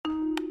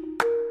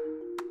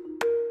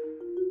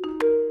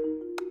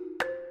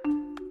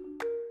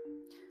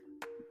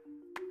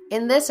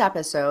In this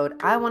episode,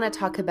 I want to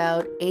talk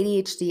about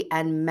ADHD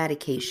and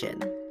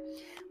medication.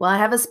 Well, I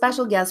have a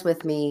special guest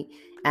with me,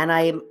 and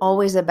I am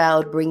always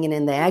about bringing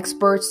in the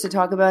experts to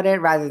talk about it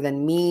rather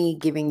than me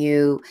giving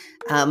you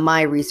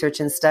my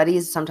research and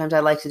studies. Sometimes I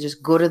like to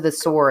just go to the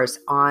source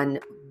on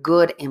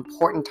good,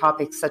 important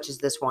topics such as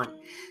this one.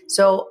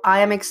 So I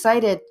am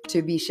excited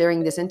to be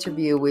sharing this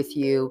interview with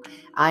you.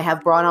 I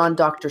have brought on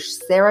Dr.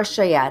 Sarah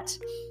Chayette.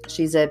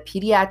 She's a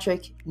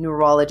pediatric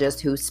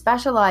neurologist who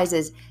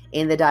specializes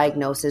in the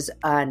diagnosis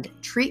and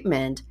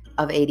treatment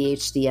of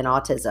ADHD and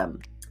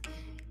autism.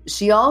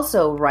 She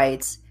also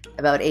writes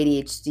about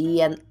ADHD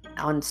and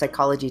on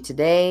Psychology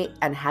Today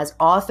and has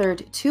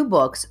authored 2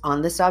 books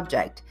on the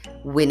subject,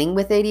 Winning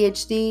with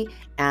ADHD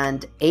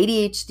and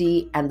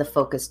ADHD and the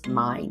Focused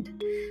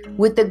Mind,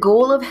 with the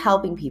goal of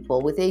helping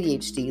people with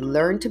ADHD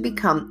learn to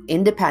become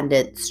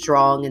independent,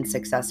 strong, and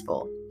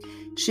successful.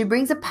 She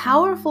brings a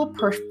powerful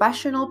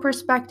professional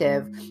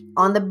perspective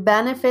on the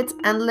benefits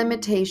and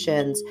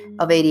limitations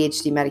of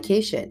ADHD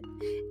medication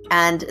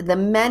and the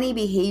many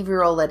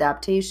behavioral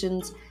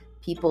adaptations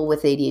people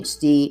with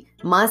ADHD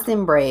must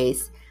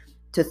embrace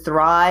to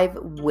thrive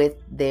with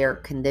their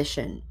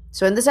condition.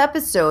 So in this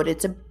episode,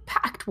 it's a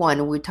packed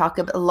one. We talk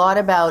a lot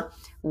about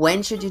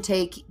when should you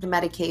take the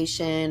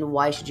medication,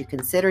 why should you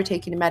consider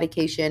taking the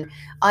medication.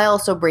 I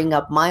also bring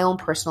up my own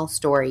personal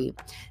story.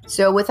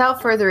 So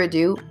without further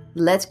ado,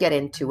 let's get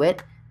into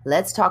it.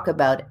 Let's talk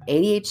about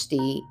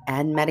ADHD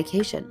and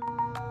medication.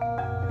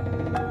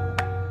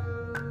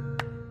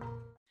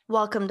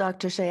 Welcome,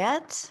 Dr.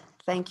 Chayette.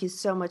 Thank you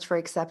so much for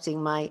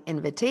accepting my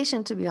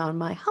invitation to be on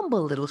my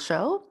humble little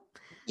show.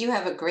 You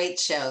have a great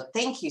show.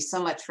 Thank you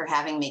so much for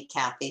having me,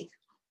 Kathy.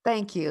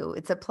 Thank you.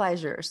 It's a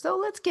pleasure. So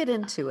let's get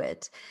into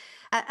it.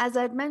 As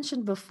I'd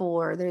mentioned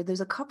before,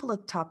 there's a couple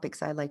of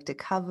topics I like to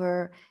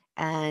cover,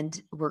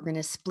 and we're going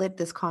to split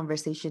this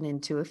conversation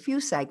into a few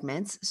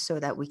segments so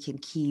that we can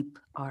keep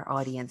our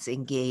audience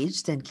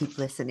engaged and keep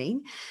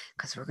listening,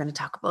 because we're going to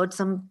talk about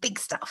some big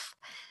stuff.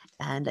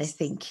 And I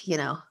think, we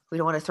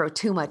don't want to throw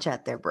too much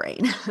at their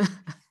brain.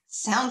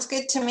 Sounds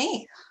good to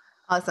me.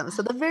 Awesome.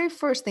 So the very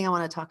first thing I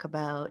want to talk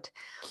about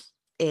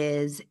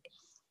is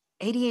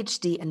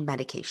ADHD and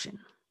medication.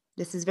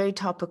 This is very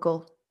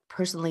topical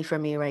personally for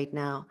me right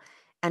now.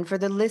 And for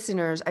the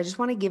listeners, I just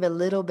want to give a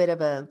little bit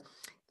of a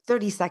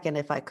 30-second,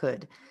 if I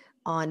could,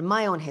 on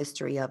my own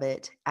history of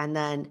it. And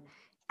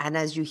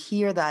as you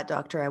hear that,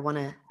 doctor, I want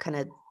to kind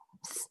of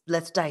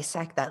let's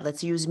dissect that.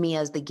 Let's use me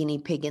as the guinea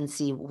pig and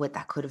see what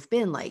that could have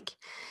been like.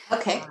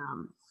 Okay.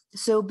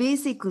 So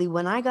basically,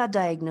 when I got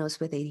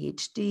diagnosed with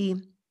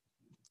ADHD,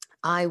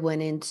 I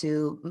went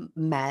into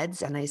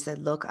meds and I said,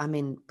 look, I'm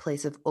in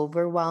place of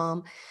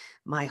overwhelm.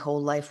 My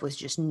whole life was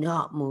just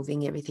not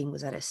moving. Everything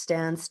was at a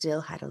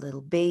standstill, had a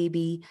little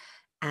baby,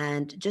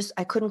 and just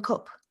I couldn't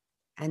cope.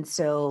 And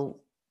so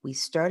we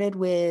started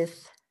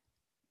with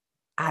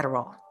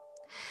Adderall.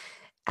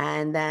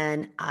 And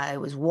then I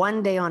was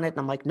one day on it and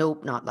I'm like,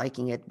 nope, not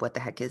liking it. What the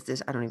heck is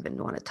this? I don't even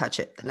want to touch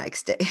it the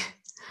next day.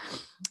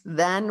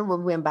 Then we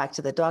went back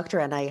to the doctor,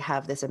 and I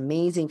have this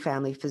amazing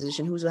family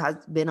physician who has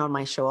been on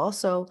my show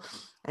also.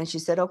 And she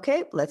said,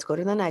 okay, let's go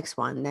to the next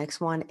one.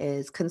 Next one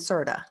is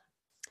Concerta.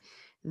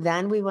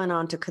 Then we went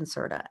on to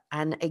Concerta.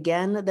 And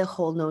again, the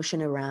whole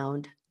notion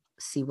around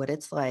see what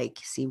it's like,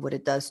 see what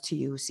it does to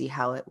you, see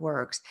how it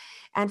works.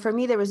 And for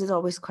me, there was this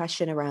always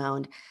question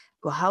around,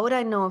 well, how would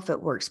I know if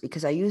it works?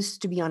 Because I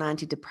used to be on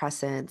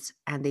antidepressants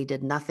and they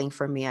did nothing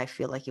for me. I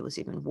feel like it was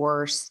even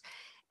worse.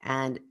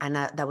 And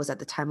that was at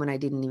the time when I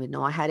didn't even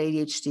know I had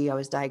ADHD. I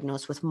was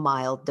diagnosed with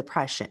mild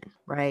depression,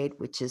 right?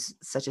 Which is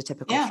such a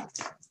typical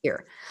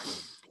here.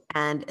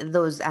 And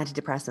those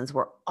antidepressants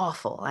were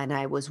awful. And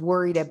I was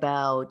worried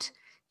about,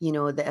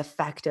 the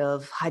effect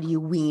of how do you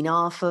wean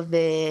off of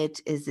it?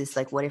 Is this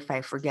like, what if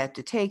I forget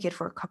to take it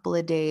for a couple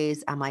of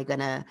days? Am I going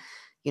to,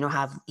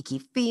 have icky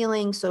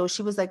feelings? So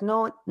she was like,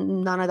 no,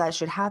 none of that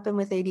should happen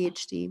with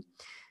ADHD.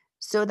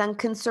 So then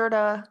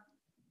Concerta,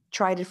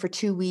 tried it for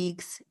 2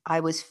 weeks. I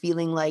was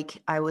feeling like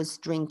I was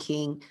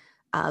drinking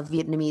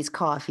Vietnamese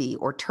coffee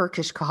or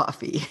Turkish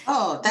coffee.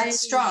 Oh, that's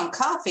strong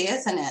coffee,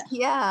 isn't it?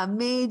 Yeah,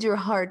 major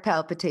heart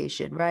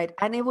palpitation, right?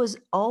 And it was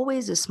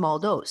always a small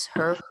dose.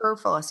 Her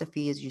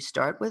philosophy is you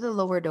start with a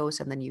lower dose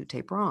and then you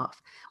taper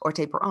off or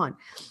taper on.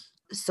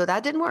 So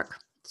that didn't work.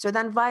 So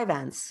then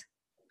Vyvanse,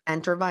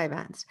 enter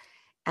Vyvanse.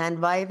 And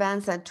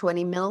Vyvanse at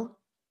 20 mil,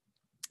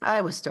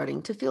 I was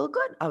starting to feel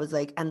good. I was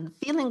like, and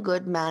feeling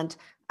good meant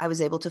I was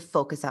able to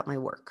focus at my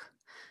work.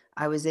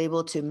 I was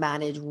able to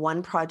manage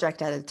one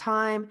project at a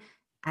time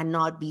and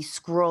not be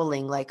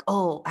scrolling like,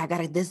 oh, I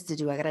got this to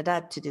do, I got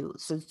that to do.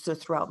 So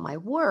throughout my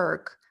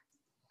work,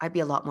 I'd be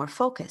a lot more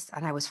focused.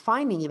 And I was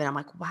finding I'm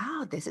like,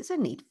 wow, this is a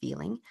neat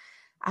feeling.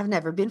 I've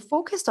never been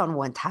focused on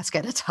one task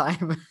at a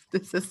time.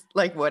 This is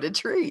like, what a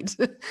treat.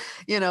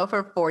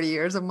 For 40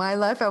 years of my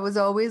life, I was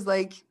always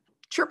like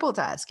triple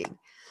tasking.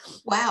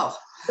 Wow.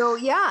 So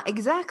yeah,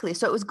 exactly.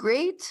 So it was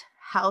great.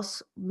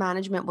 House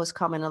management was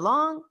coming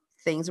along.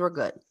 Things were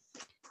good.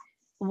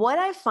 What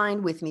I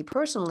find with me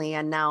personally,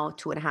 and now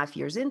 2.5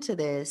 years into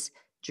this,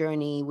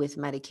 journey with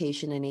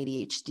medication and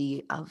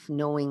ADHD of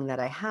knowing that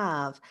I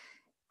have,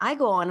 I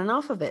go on and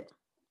off of it.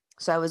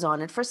 So I was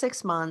on it for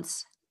 6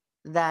 months.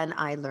 Then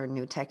I learned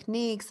new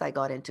techniques. I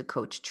got into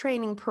coach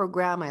training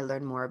program. I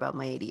learned more about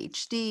my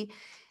ADHD.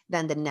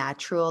 Then the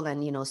natural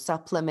and,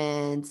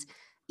 supplements,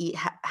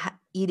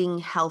 eating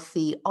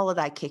healthy, all of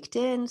that kicked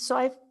in. So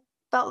I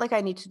felt like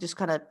I need to just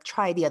kind of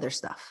try the other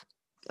stuff.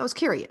 I was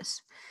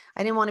curious.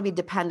 I didn't want to be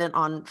dependent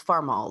on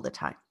pharma all the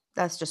time.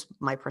 That's just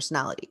my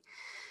personality.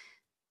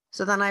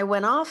 So then I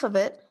went off of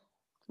it,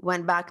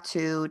 went back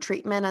to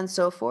treatment and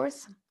so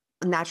forth,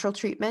 natural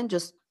treatment,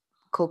 just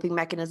coping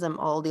mechanism,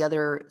 all the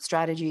other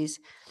strategies.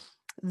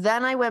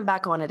 Then I went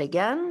back on it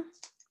again.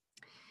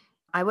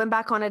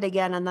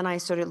 And then I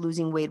started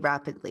losing weight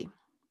rapidly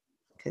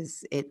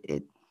because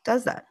it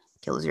does that,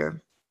 kills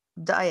your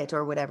diet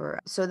or whatever.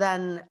 So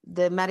then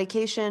the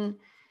medication,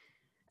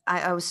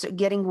 I was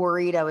getting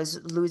worried. I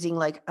was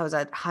losing, I was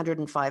at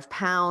 105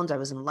 pounds. I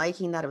wasn't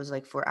liking that. I was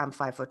like, I'm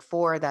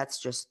 5'4". That's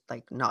just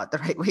like not the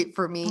right weight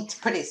for me. It's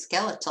pretty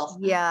skeletal.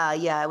 Yeah.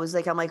 I was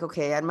like, I'm like,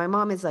 okay. And my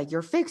mom is like,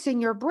 you're fixing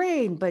your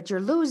brain, but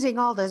you're losing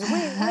all this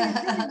weight. What are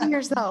you doing to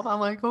yourself? I'm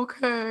like,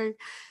 okay.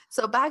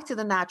 So back to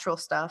the natural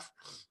stuff.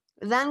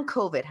 Then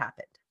COVID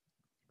happened.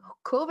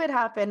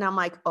 I'm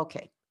like,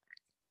 okay,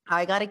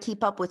 I got to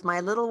keep up with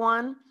my little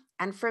one.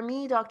 And for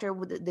me, doctor,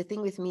 the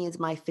thing with me is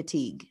my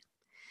fatigue.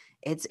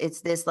 It's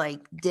this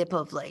like dip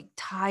of like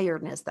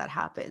tiredness that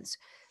happens.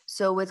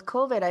 So with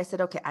COVID, I said,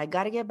 okay, I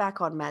got to get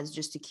back on meds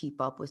just to keep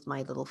up with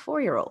my little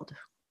 4-year-old,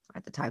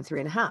 at the time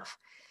 3.5.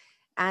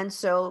 And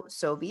so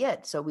be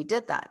it. So we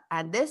did that.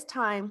 And this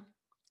time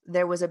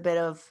there was a bit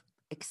of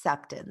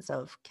acceptance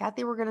of,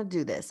 Kathy, we're going to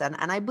do this. And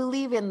I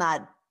believe in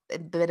that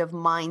bit of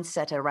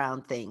mindset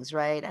around things,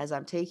 right? As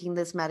I'm taking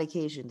this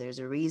medication, there's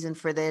a reason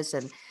for this.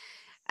 And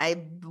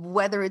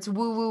whether it's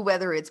woo-woo,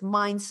 whether it's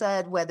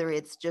mindset, whether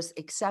it's just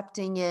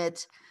accepting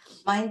it.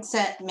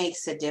 Mindset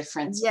makes a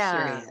difference,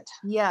 period.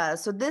 Yeah.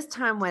 So this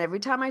time, every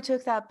time I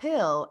took that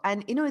pill,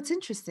 and it's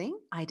interesting,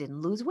 I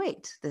didn't lose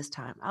weight this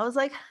time. I was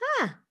like,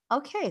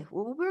 okay,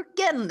 well, we're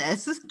getting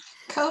this.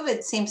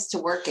 COVID seems to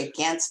work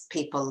against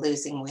people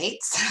losing weight.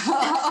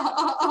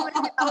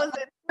 That was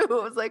it too.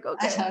 I was like,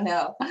 okay. I don't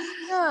know.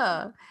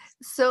 Yeah.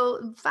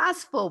 So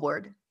fast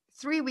forward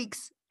 3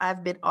 weeks,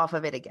 I've been off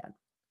of it again.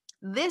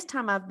 This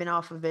time I've been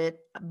off of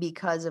it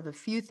because of a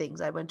few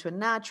things. I went to a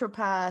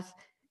naturopath,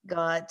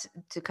 got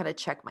to kind of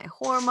check my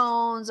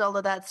hormones, all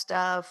of that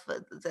stuff.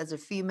 As a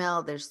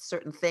female, there's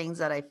certain things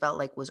that I felt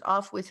like was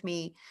off with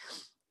me.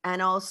 And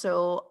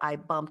also I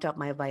bumped up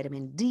my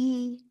vitamin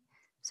D.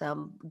 So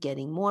I'm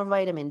getting more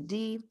vitamin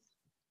D.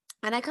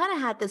 And I kind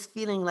of had this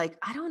feeling like,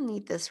 I don't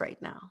need this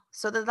right now.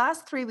 So the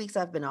last 3 weeks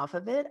I've been off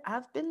of it,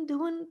 I've been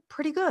doing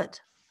pretty good.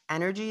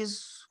 Energy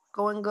is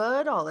going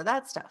good, all of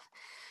that stuff.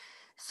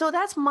 So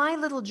that's my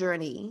little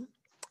journey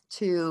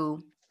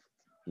to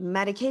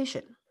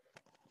medication.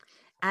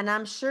 And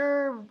I'm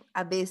sure,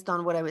 based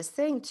on what I was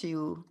saying to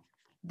you,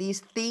 these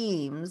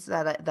themes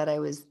that I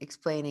was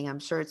explaining, I'm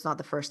sure it's not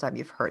the first time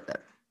you've heard them.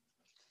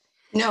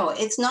 No,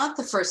 it's not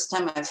the first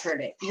time I've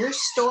heard it. Your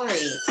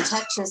story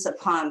touches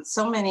upon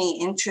so many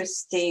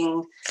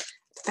interesting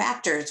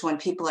factors when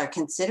people are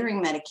considering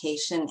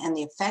medication and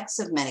the effects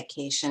of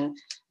medication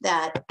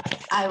that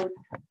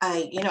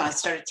I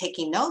started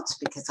taking notes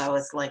because I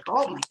was like,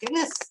 oh my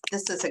goodness,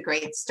 this is a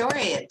great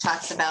story. It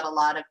talks about a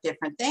lot of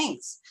different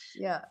things.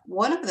 Yeah.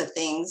 One of the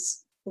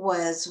things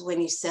was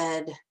when you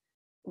said,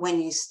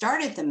 when you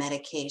started the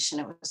medication,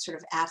 it was sort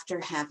of after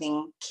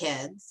having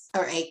kids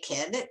or a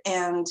kid.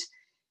 And,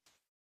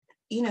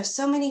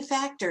 so many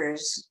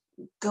factors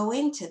go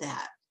into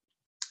that.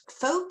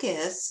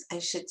 Focus, I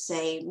should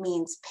say,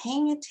 means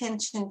paying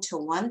attention to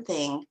one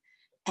thing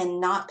and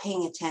not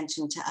paying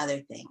attention to other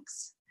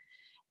things.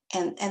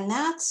 And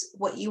that's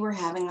what you were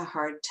having a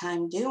hard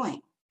time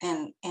doing.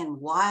 And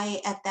why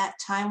at that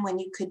time when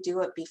you could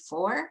do it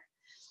before?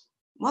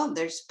 Well,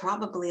 there's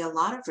probably a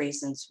lot of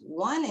reasons.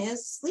 One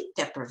is sleep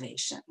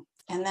deprivation.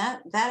 And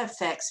that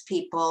affects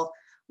people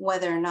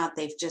whether or not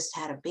they've just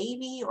had a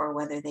baby or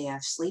whether they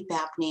have sleep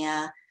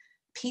apnea.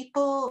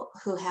 People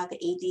who have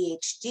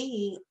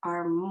ADHD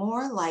are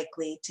more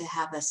likely to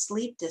have a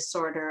sleep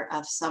disorder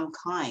of some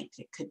kind.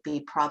 It could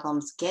be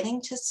problems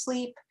getting to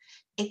sleep.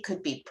 It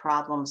could be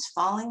problems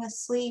falling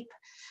asleep.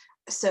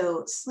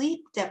 So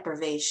sleep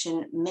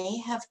deprivation may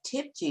have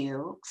tipped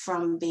you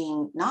from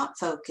being not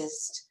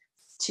focused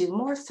to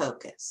more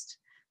focused.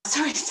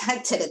 Sorry,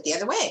 I did it the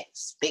other way.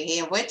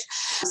 Speaking of which,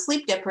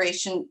 sleep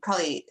deprivation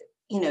probably,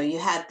 you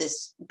had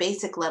this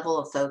basic level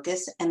of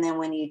focus, and then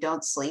when you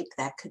don't sleep,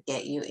 that could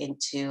get you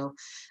into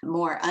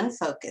more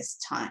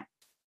unfocused time.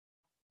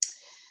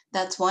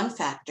 That's one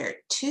factor.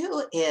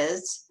 Two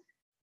is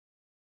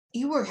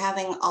you were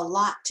having a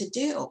lot to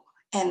do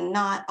and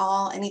not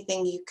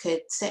anything you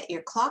could set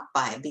your clock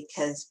by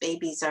because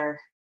babies are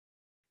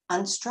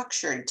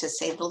unstructured, to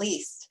say the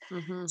least.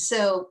 Mm-hmm.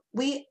 So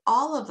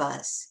all of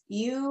us,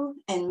 you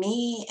and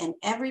me and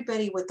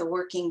everybody with a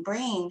working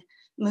brain,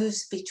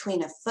 moves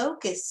between a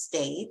focused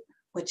state,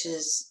 which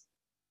is,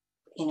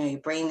 your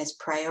brain is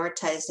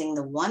prioritizing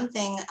the one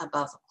thing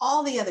above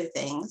all the other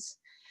things,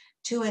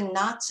 to a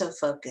not so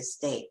focused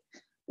state,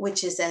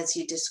 which is, as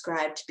you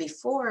described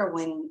before,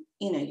 when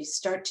you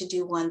start to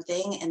do one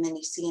thing and then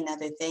you see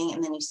another thing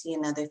and then you see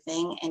another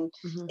thing, and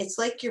Mm-hmm. it's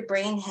like your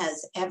brain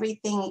has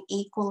everything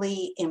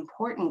equally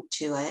important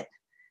to it,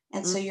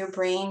 and so your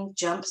brain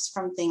jumps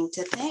from thing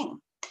to thing.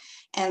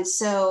 And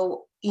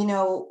so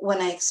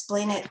when I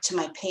explain it to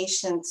my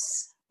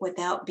patients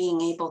without being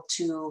able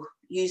to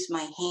use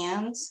my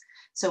hands,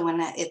 so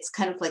it's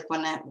kind of like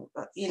when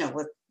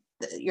with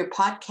your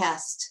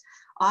podcast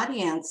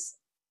audience,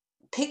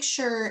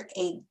 picture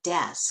a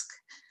desk.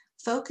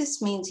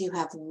 Focus means you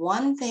have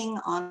one thing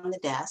on the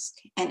desk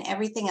and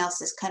everything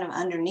else is kind of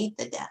underneath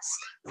the desk.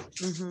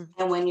 Mm-hmm.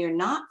 And when you're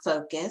not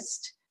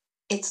focused,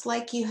 it's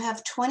like you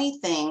have 20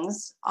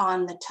 things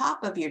on the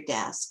top of your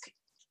desk,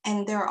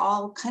 and they're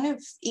all kind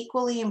of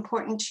equally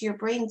important to your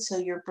brain. So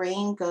your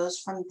brain goes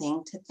from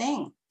thing to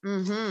thing.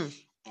 Mm-hmm.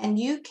 And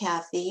you,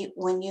 Kathy,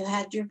 when you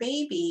had your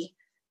baby,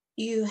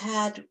 you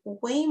had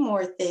way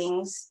more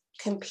things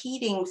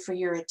competing for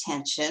your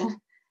attention.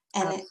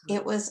 And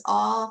it was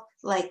all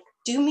like,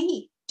 do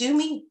me, do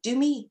me, do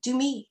me, do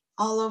me,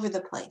 all over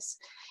the place.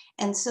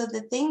 And so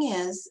the thing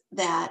is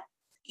that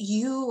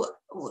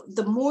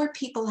the more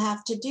people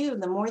have to do,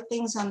 the more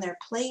things on their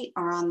plate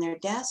or on their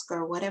desk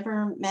or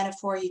whatever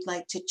metaphor you'd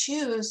like to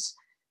choose,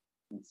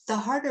 the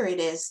harder it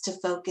is to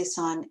focus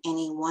on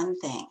any one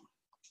thing.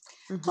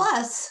 Mm-hmm.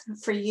 Plus,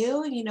 for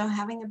you,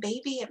 having a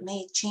baby, it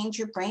may change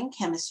your brain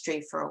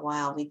chemistry for a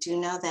while. We do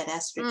know that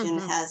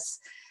estrogen has,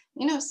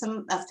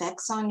 some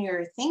effects on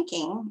your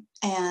thinking.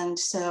 And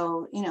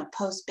so,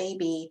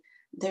 post-baby,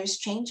 there's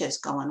changes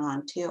going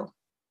on too.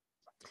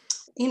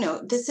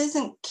 This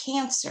isn't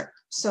cancer.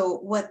 So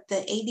what the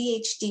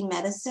ADHD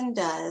medicine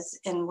does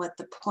and what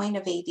the point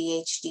of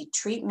ADHD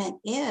treatment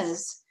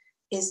is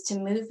to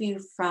move you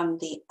from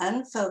the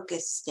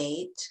unfocused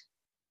state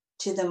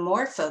to the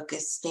more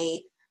focused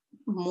state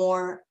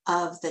more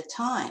of the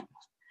time.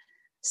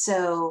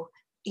 So,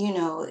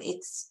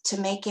 it's to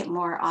make it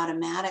more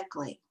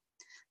automatically.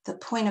 The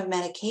point of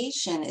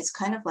medication is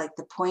kind of like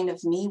the point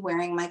of me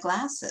wearing my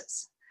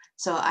glasses.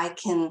 So I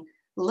can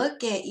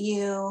look at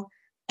you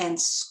and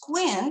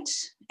squint,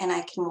 and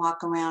I can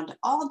walk around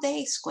all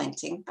day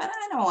squinting, but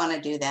I don't want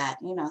to do that.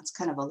 It's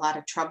kind of a lot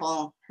of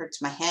trouble,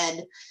 hurts my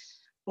head.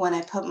 When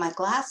I put my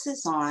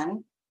glasses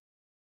on,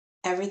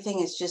 everything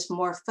is just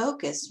more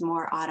focused,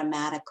 more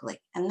automatically.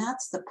 And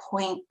that's the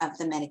point of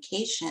the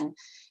medication.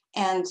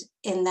 And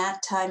in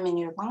that time in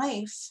your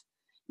life,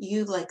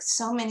 you, like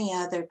so many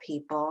other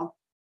people,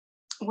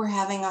 were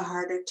having a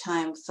harder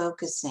time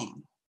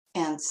focusing.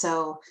 And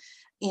so,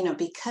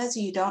 because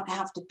you don't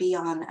have to be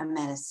on a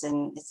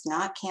medicine, it's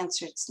not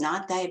cancer, it's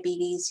not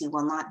diabetes, you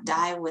will not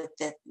die with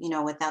it,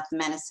 without the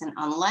medicine,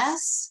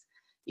 unless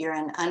you're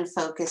an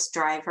unfocused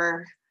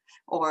driver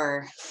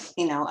or,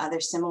 other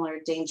similar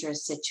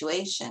dangerous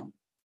situation.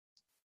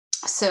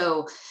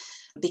 So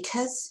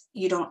because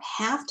you don't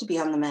have to be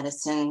on the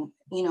medicine,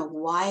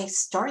 why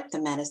start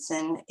the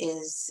medicine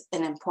is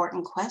an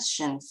important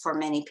question for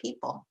many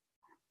people.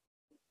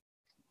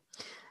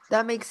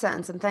 That makes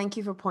sense. And thank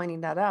you for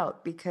pointing that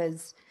out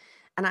because,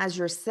 and as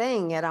you're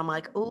saying it, I'm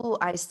like, oh,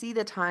 I see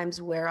the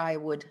times where I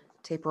would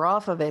taper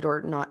off of it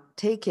or not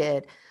take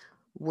it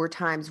were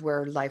times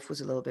where life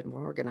was a little bit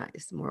more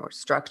organized, more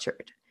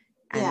structured.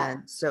 And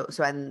then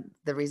and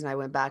the reason I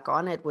went back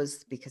on it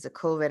was because of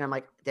COVID. I'm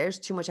like, there's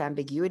too much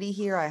ambiguity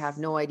here. I have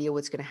no idea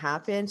what's going to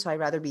happen. So I'd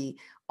rather be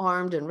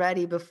armed and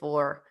ready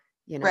before,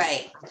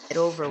 Right. get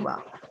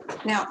overwhelmed.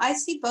 Now, I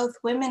see both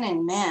women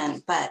and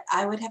men, but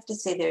I would have to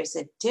say there's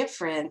a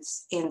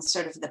difference in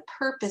sort of the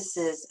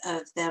purposes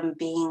of them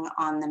being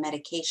on the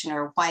medication,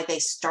 or why they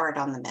start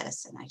on the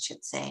medicine, I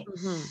should say.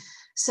 Mm-hmm.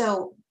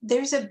 So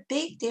there's a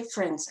big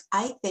difference,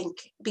 I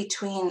think,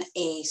 between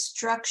a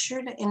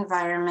structured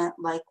environment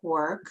like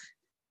work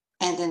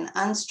and an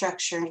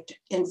unstructured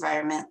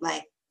environment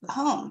like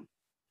home.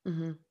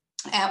 Mm-hmm.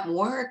 At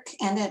work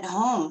and at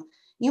home,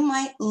 you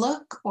might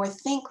look or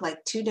think like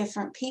two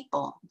different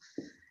people.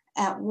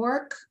 At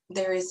work,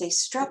 there is a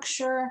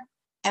structure.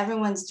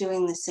 Everyone's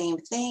doing the same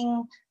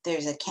thing.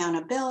 There's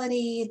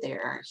accountability.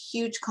 There are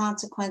huge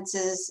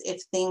consequences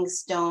if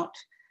things don't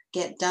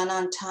get done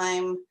on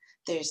time.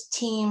 There's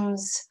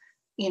teams,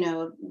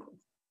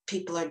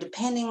 people are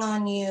depending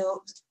on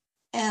you.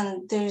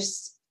 And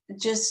there's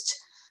just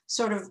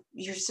sort of,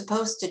 you're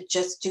supposed to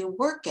just do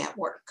work at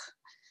work.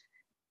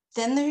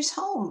 Then there's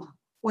home,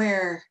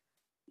 where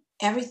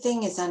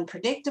everything is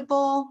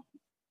unpredictable.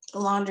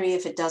 Laundry,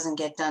 if it doesn't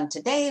get done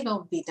today,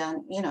 it'll be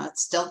done,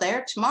 it's still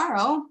there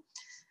tomorrow.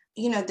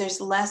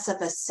 There's less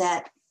of a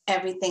set,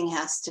 everything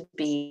has to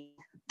be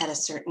at a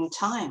certain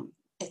time.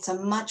 It's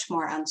a much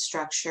more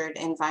unstructured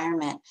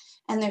environment.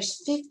 And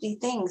there's 50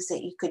 things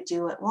that you could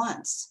do at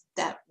once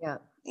that,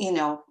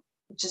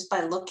 just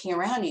by looking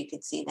around, you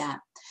could see that.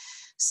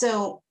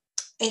 So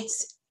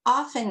it's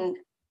often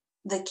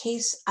the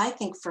case, I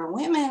think, for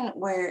women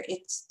where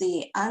it's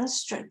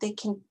they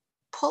can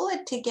pull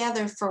it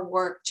together for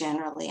work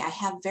generally. I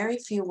have very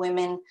few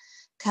women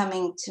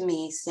coming to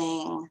me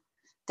saying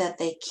that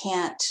they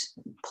can't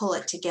pull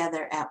it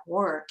together at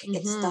work.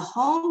 It's the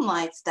home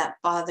life that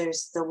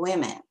bothers the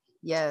women.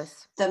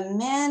 Yes. The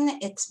men,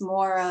 it's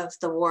more of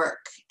the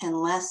work,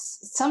 unless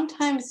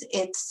sometimes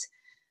it's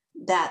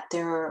that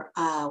their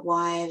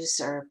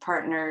wives or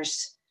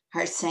partners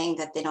are saying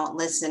that they don't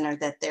listen or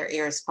that they're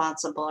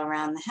irresponsible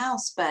around the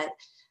house. But,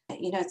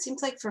 it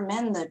seems like for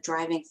men, the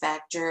driving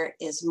factor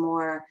is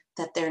more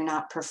that they're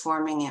not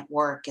performing at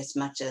work as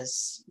much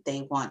as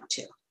they want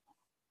to.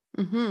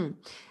 Mm-hmm.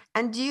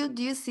 And do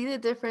you see the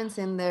difference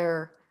in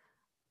their,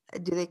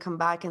 do they come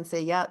back and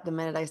say, yeah, the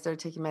minute I started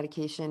taking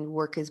medication,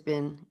 work has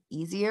been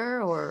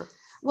easier, or?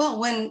 Well,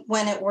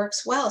 when it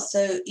works well.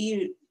 So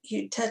you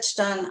touched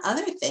on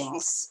other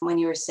things when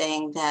you were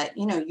saying that,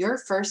 your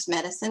first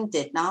medicine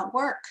did not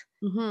work.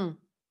 Mm-hmm.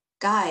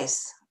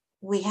 Guys,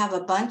 we have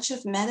a bunch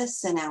of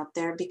medicine out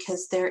there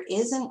because there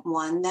isn't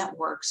one that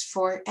works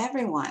for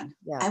everyone.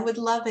 Yeah. I would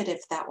love it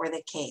if that were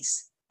the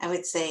case. I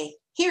would say,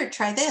 here,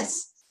 try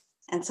this.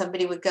 And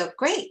somebody would go,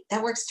 great,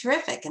 that works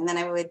terrific. And then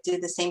I would do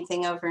the same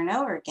thing over and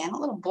over again. A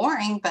little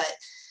boring, but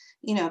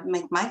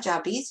make my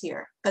job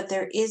easier. But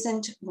there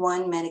isn't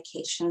one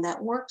medication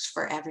that works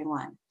for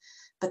everyone.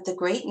 But the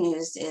great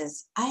news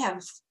is I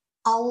have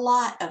a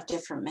lot of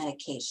different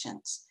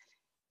medications.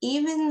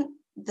 Even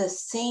the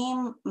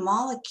same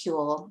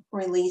molecule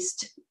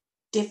released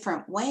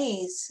different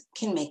ways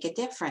can make a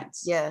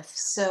difference. Yes.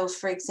 So,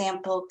 for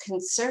example,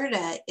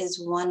 Concerta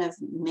is one of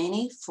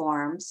many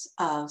forms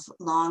of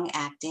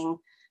long-acting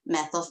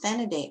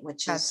methylphenidate,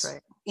 which That's is,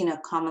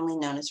 right. commonly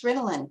known as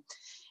Ritalin.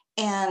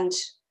 And,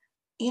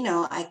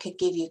 I could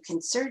give you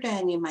Concerta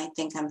and you might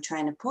think I'm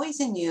trying to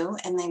poison you,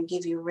 and then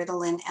give you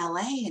Ritalin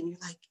LA and you're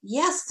like,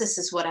 yes, this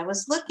is what I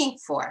was looking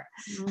for.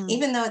 Mm.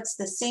 Even though it's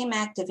the same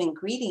active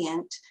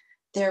ingredient,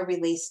 they're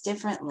released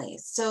differently.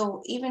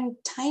 So even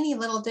tiny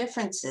little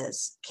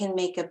differences can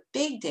make a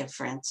big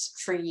difference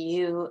for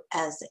you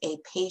as a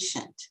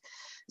patient.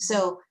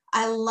 So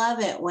I love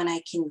it when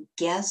I can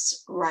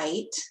guess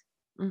right,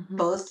 Mm-hmm.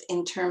 both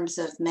in terms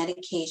of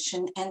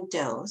medication and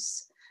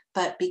dose,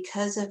 but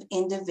because of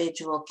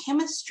individual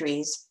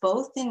chemistries,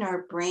 both in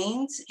our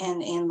brains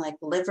and in like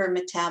liver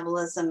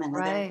metabolism and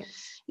other, Right.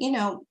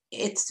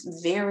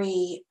 it's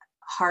very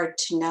hard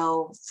to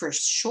know for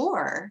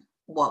sure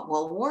what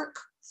will work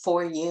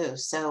for you.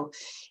 So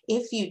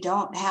if you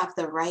don't have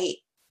the right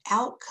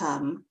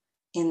outcome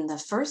in the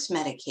first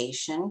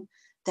medication,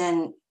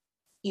 then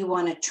you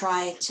want to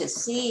try to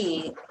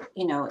see,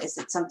 is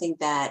it something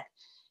that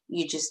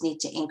you just need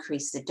to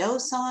increase the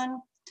dose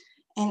on?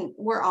 And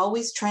we're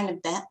always trying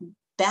to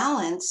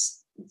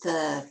balance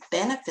the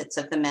benefits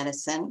of the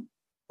medicine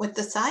with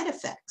the side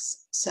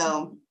effects.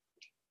 So,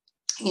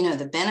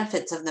 the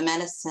benefits of the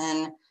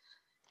medicine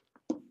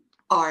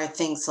are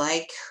things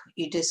like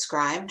you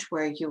described,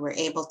 where you were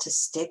able to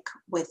stick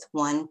with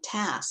one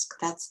task.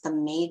 That's the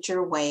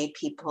major way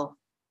people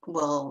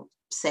will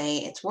say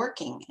it's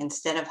working.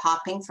 Instead of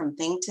hopping from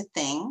thing to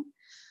thing,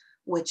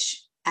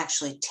 which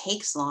actually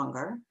takes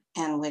longer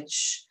and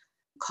which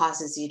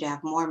causes you to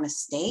have more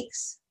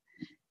mistakes,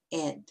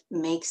 it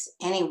makes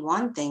any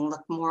one thing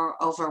look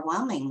more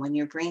overwhelming when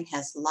your brain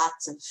has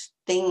lots of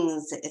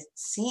things it's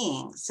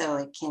seeing. So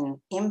it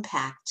can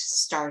impact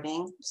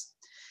starting.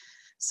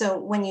 So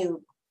when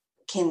you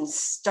can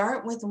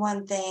start with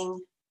one thing,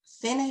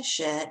 finish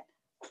it,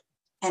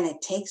 and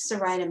it takes the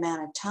right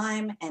amount of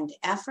time and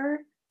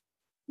effort,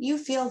 you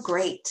feel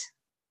great.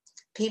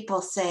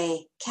 People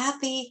say,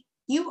 Kathy,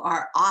 you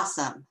are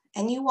awesome.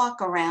 And you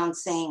walk around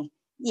saying,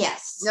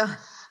 yes, Yeah.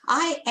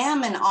 I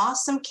am an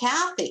awesome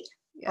Kathy,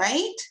 Yeah.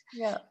 right?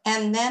 Yeah.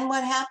 And then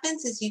what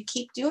happens is you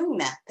keep doing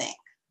that thing.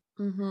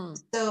 Mm-hmm.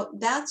 So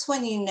that's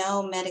when you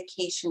know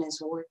medication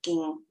is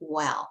working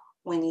well,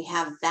 when you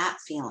have that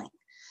feeling.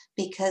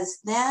 Because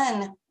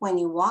then when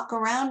you walk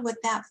around with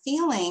that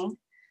feeling,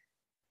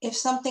 if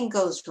something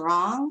goes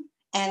wrong,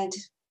 and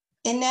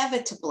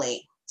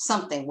inevitably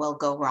something will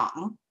go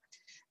wrong,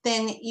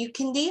 then you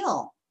can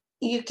deal.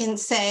 You can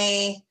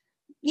say,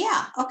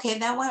 yeah, okay,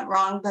 that went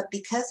wrong, but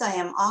because I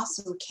am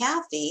awesome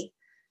Kathy,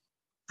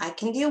 I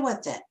can deal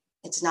with it.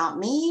 It's not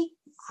me.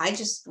 I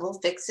just will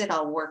fix it.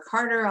 I'll work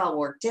harder. I'll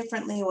work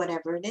differently,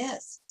 whatever it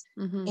is.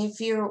 Mm-hmm.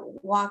 If you're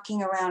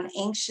walking around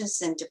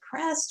anxious and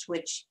depressed,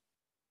 which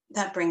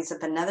that brings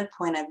up another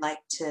point I'd like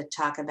to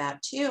talk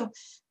about too,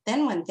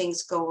 then when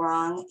things go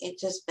wrong, it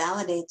just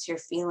validates your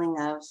feeling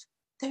of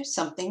there's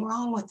something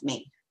wrong with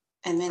me.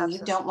 And then you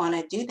Absolutely. don't want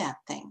to do that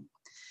thing.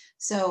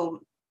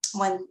 So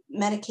when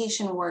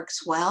medication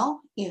works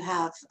well, you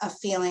have a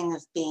feeling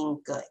of being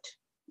good.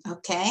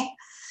 Okay.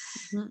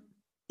 Mm-hmm.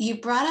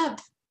 You brought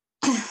up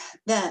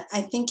that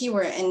I think you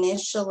were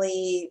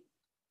initially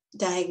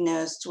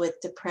diagnosed with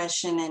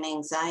depression and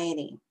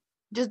anxiety.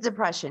 Just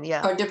depression.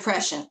 Yeah. Or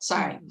depression,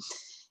 sorry.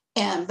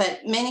 Mhm.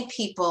 But many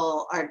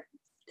people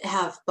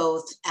have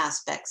both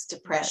aspects, Right.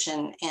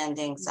 depression and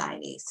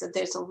anxiety. So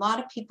there's a lot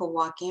of people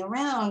walking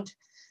around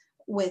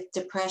with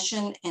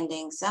depression and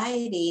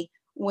anxiety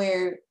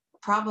where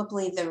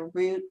probably the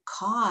root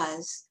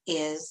cause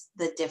is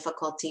the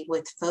difficulty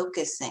with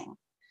focusing.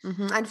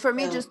 And for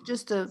me, So,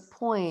 just a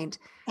point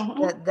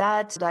mhm, that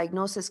that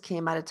diagnosis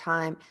came at a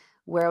time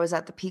where I was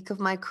at the peak of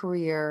my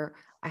career.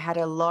 I had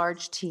a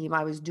large team.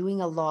 I was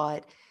doing a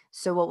lot.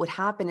 So what would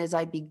happen is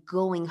I'd be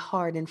going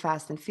hard and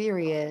fast and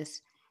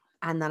furious,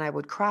 and then I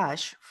would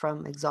crash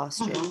from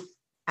exhaustion. mhm,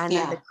 And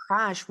then the yeah,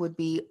 crash would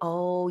be,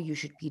 oh, you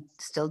should be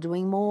still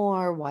doing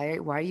more. Why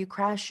are you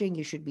crashing?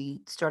 You should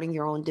be starting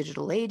your own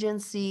digital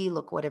agency.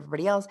 Look what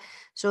everybody else.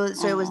 So it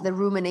was mhm, the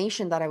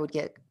rumination that I would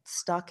get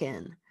stuck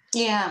in.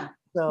 yeah,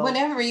 So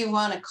whatever you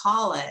want to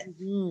call it.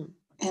 mhm.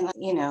 And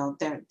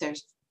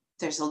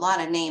there's a lot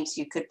of names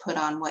you could put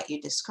on what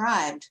you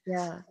described,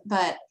 Yeah,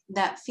 but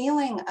that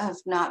feeling of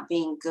not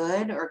being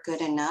good or good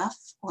enough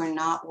or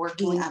not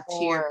working doing up to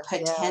your more. Yeah,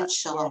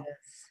 potential.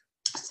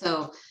 yes.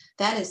 So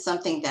that is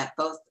something that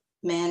both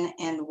men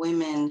and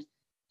women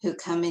who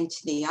come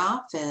into the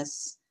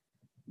office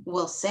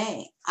will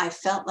say, I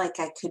felt like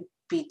I could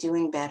be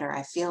doing better.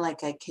 I feel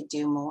like I could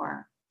do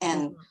more.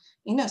 And,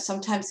 Mhm.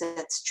 sometimes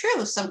that's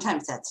true.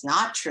 Sometimes that's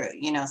not true.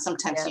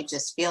 Sometimes you Yes.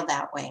 just feel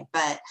that way.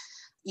 But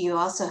you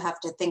also have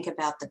to think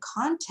about the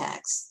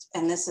context.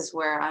 And this is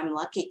where I'm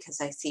lucky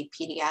because I see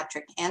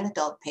pediatric and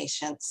adult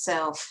patients.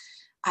 So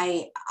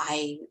I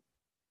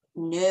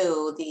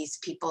know these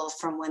people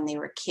from when they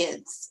were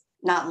kids,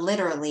 not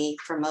literally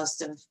for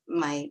most of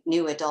my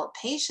new adult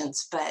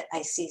patients, but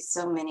I see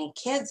so many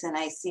kids and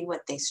I see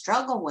what they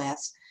struggle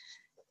with.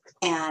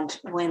 And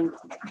when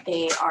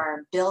they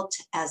are built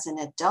as an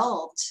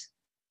adult,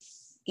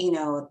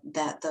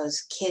 that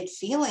those kid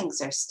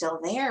feelings are still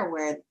there,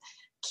 where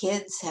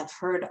kids have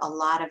heard a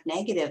lot of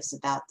negatives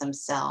about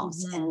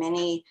themselves, and Mhm.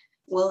 many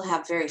will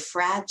have very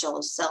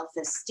fragile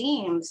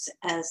self-esteems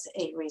as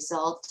a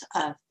result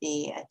of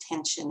the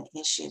attention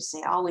issues.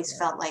 They always Yeah.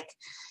 felt like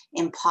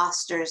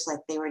imposters, like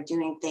they were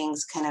doing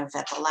things kind of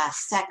at the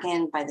last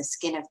second by the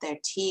skin of their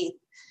teeth.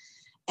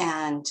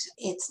 And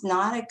it's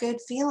not a good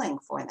feeling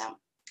for them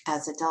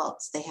as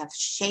adults. They have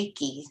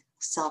shaky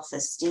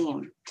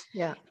self-esteem.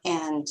 Yeah.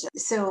 And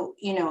so,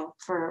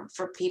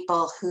 for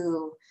people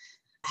who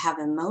have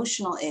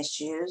emotional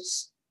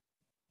issues,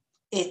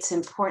 it's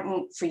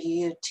important for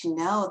you to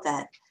know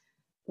that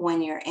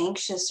when you're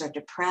anxious or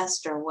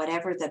depressed or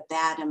whatever the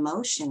bad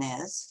emotion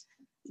is,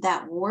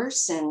 that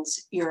worsens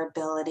your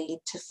ability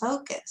to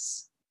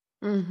focus.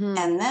 Mhm.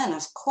 And then,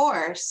 of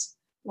course,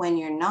 when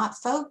you're not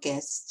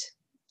focused,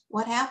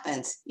 what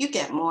happens? You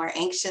get more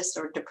anxious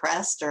or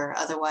depressed or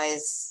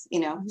otherwise,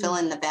 fill Mhm.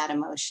 in the bad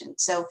emotion.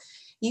 So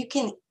you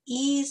can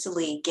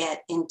easily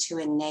get into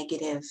a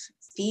negative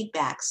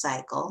feedback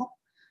cycle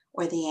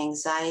where the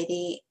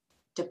anxiety,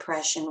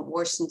 depression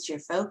worsens your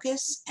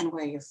focus, and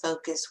where your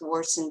focus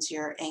worsens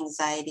your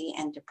anxiety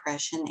and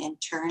depression in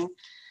turn.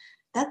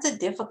 That's a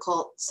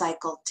difficult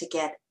cycle to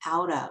get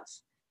out of.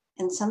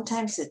 And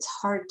sometimes it's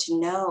hard to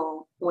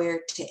know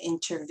where to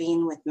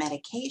intervene with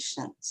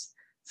medications.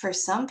 For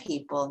some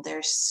people,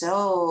 they're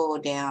so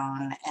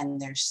down and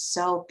they're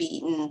so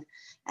beaten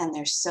and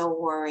they're so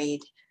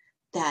worried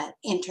that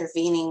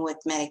intervening with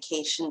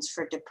medications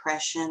for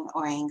depression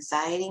or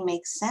anxiety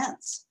makes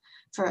sense.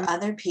 Mm. For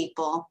other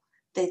people,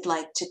 they'd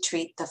like to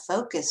treat the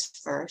focus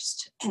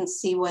first and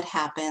see what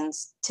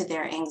happens to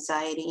their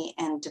anxiety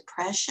and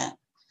depression.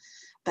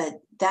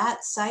 But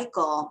that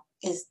cycle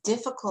is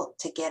difficult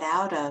to get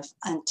out of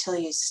until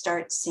you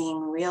start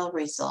seeing real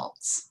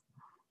results.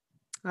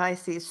 I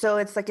see. So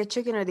it's like a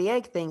chicken or the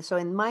egg thing. So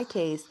in my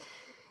case,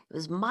 it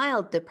was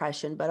mild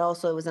depression, but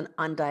also it was an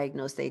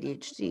undiagnosed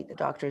ADHD. The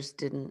doctors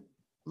didn't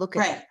look at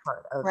Right, that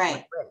part of my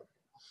right, brain.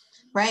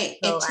 right.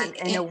 So, and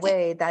in a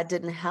way, that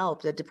didn't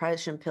help. The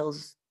depression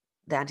pills,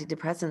 the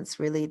antidepressants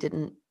really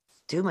didn't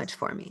do much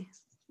for me.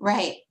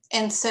 Right.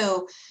 And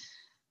so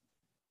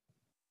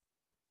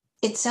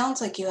it sounds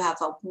like you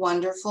have a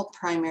wonderful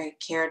primary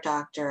care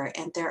doctor,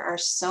 and there are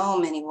so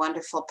many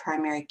wonderful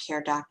primary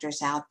care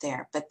doctors out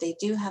there, but they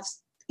do have,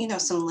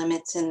 some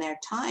limits in their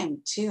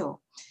time too.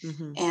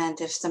 Mhm.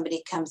 And if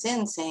somebody comes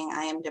in saying,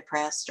 I am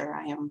depressed or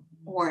I am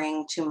Mhm.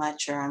 worrying too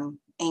much or I'm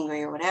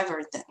angry or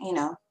whatever,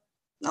 then,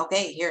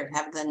 okay, here,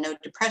 have the no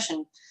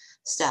depression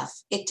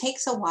stuff. It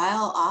takes a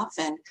while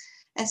often,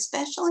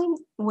 especially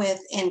with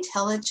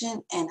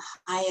intelligent and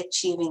high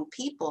achieving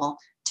people,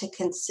 to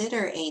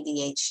consider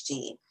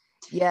ADHD.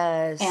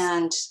 Yes.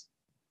 And,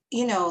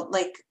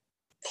 like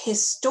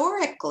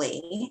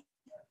historically,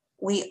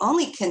 we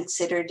only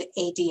considered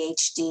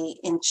ADHD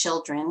in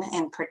children,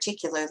 and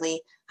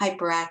particularly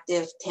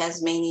hyperactive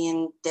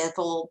Tasmanian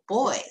devil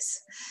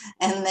boys.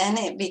 And then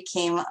it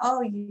became,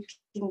 oh, you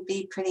can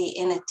be pretty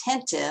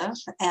inattentive,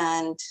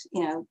 and,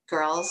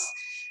 girls.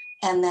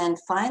 And then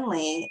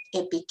finally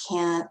it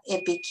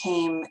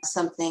became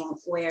something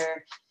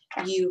where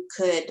you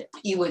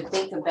would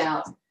think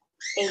about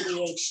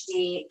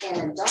ADHD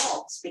in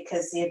adults,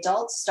 because the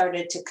adults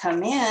started to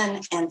come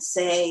in and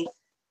say,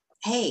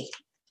 hey,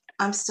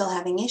 I'm still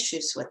having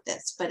issues with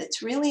this. But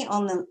it's really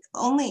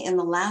only in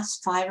the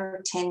last 5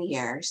 or 10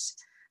 years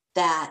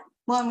that,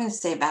 well, I'm going to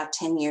say about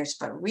 10 years,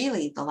 but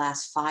really the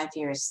last 5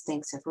 years,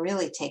 things have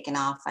really taken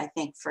off, I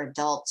think, for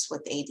adults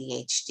with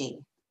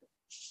ADHD.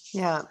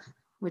 Yeah.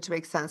 which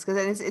makes sense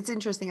because it's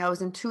interesting. I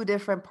was in two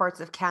different parts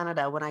of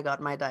Canada when I got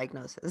my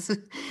diagnosis.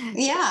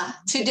 Yeah,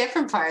 two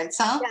different parts,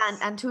 huh? Yeah,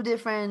 and two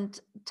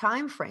different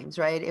time frames,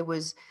 right? It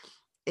was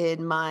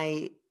in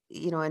my,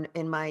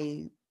 in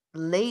my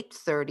late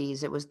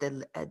 30s, it was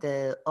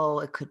oh,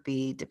 it could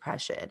be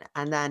depression.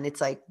 And then it's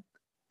like,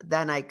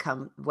 then I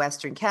come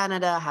Western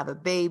Canada, have a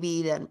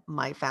baby, then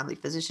my family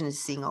physician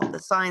is seeing all the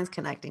signs,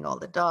 connecting all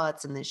the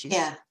dots, and then she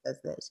Yeah. says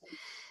this.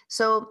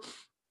 So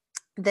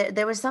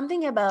there was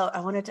something about,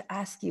 I wanted to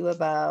ask you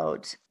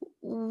about,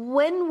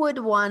 when would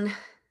one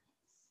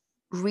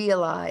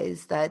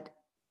realize that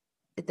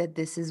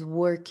this is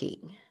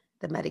working,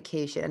 the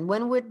medication? And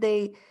when would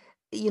they,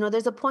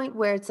 there's a point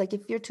where it's like,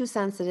 if you're too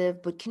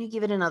sensitive, but can you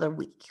give it another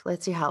week?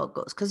 Let's see how it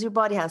goes. Because your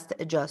body has to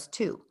adjust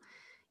too.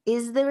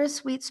 Is there a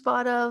sweet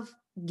spot of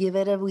give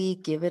it a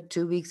week, give it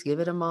 2 weeks, give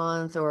it a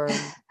month, or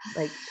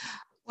like,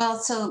 Well,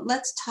 so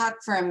let's talk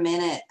for a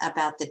minute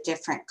about the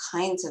different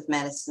kinds of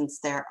medicines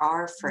there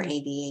are for mm,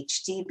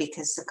 ADHD,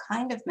 because the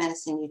kind of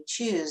medicine you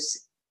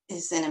choose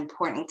is an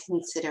important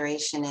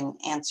consideration in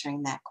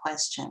answering that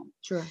question.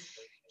 sure.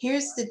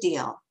 Here's the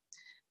deal.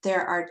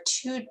 There are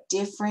two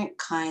different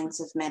kinds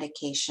of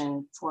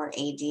medication for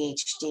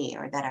ADHD,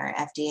 or that are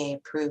FDA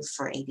approved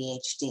for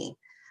ADHD.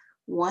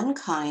 One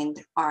kind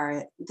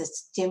are the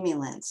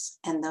stimulants,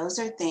 and those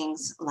are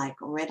things like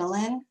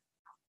Ritalin,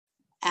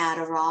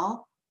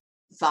 Adderall,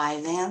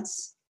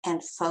 Vyvanse,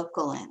 and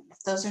Focalin.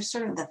 Those are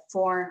sort of the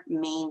four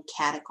main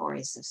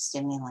categories of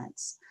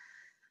stimulants.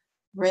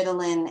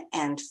 Ritalin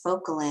and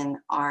Focalin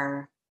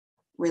are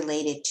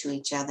related to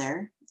each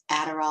other.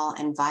 Adderall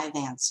and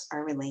Vyvanse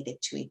are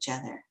related to each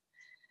other.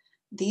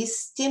 These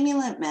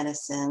stimulant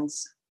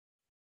medicines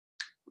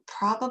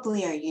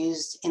probably are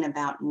used in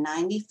about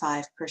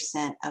 95%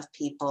 of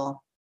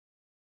people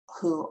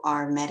who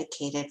are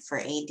medicated for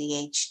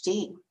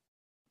ADHD.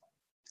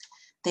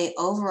 They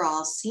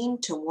overall seem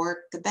to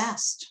work the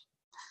best.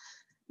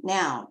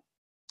 Now,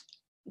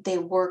 they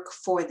work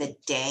for the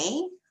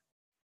day.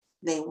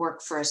 They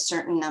work for a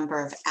certain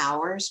number of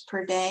hours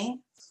per day.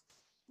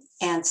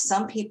 And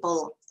some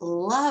people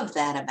love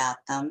that about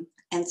them,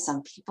 and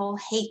some people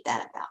hate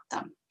that about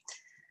them.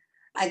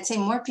 I'd say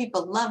more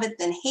people love it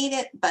than hate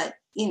it, but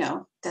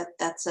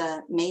that's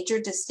a major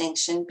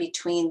distinction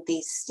between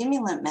these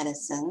stimulant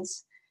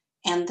medicines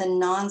and the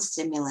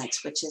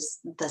non-stimulants, which is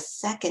the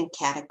second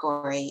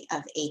category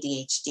of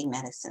ADHD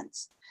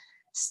medicines.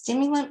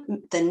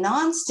 The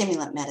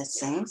non-stimulant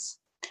medicines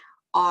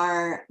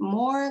are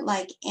more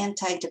like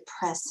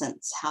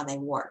antidepressants, how they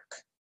work,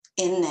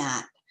 in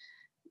that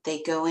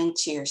they go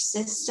into your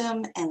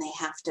system and they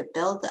have to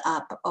build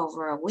up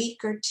over a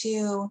week or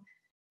two.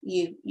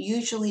 You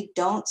usually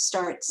don't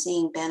start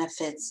seeing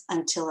benefits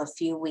until a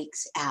few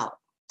weeks out.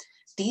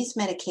 These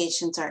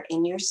medications are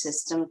in your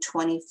system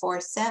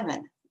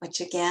 24/7,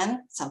 which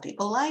again, some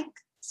people like,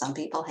 some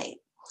people hate.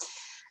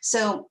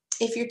 So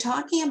if you're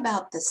talking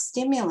about the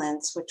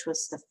stimulants, which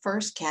was the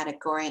first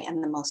category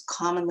and the most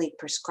commonly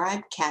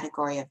prescribed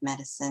category of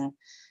medicine,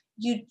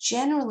 you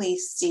generally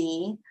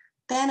see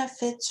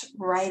benefits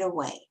right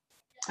away.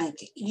 Like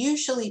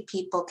usually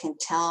people can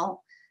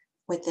tell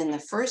within the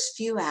first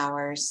few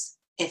hours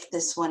if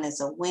this one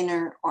is a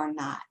winner or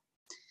not.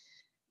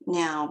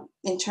 Now,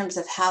 in terms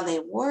of how they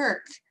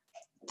work,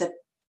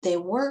 they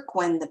work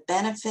when the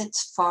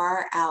benefits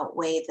far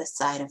outweigh the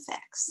side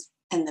effects.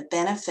 And the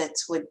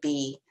benefits would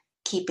be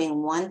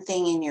keeping one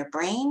thing in your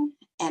brain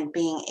and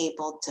being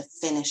able to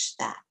finish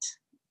that.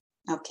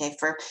 Okay,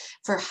 for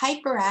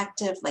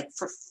hyperactive, like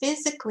for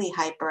physically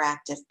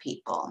hyperactive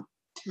people,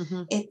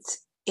 Hmm.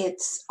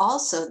 it's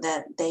also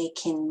that they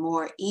can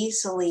more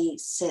easily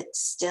sit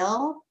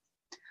still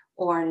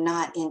or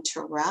not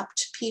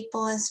interrupt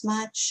people as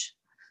much.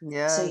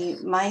 So you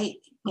Yes, might,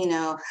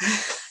 that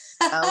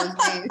was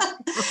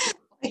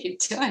me. you're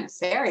doing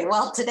very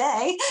well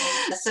today.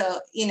 So,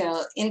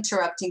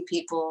 interrupting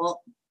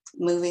people,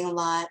 moving a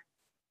lot,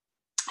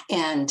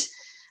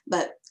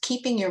 but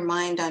keeping your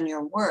mind on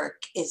your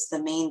work is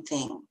the main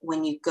thing.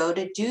 When you go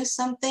to do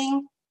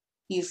something,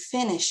 you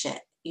finish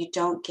it. You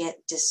don't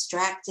get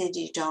distracted.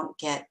 You don't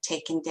get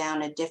taken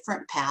down a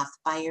different path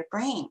by your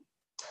brain.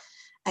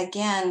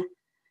 Again,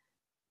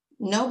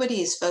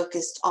 nobody is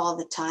focused all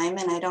the time,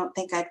 and I don't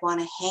think I'd want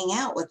to hang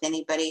out with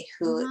anybody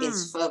who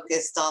is Hmm.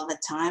 focused all the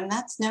time.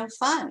 That's no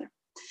fun.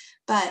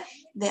 But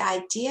the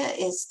idea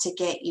is to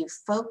get you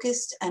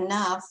focused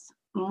enough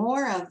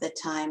more of the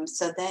time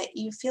so that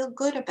you feel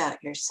good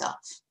about yourself.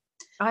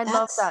 I love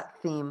That's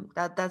that theme.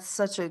 That's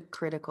such a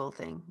critical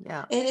thing.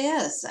 Yeah. It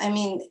is. I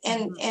mean,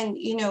 and Mhm.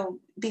 and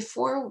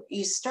before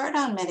you start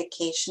on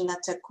medication,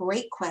 that's a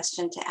great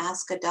question to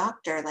ask a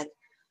doctor. Like,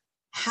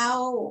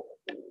 how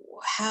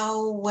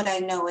would I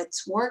know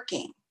it's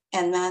working?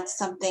 And that's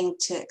something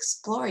to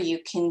explore.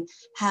 You can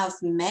have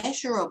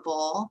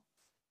measurable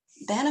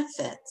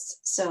benefits.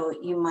 So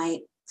you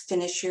might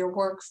finish your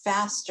work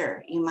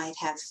faster. You might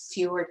have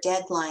fewer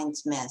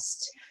deadlines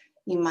missed.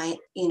 You might,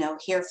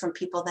 hear from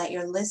people that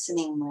you're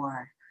listening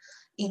more.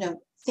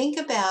 Think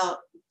about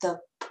the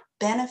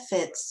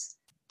benefits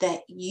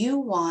that you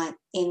want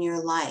in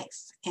your life.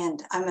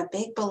 And I'm a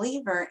big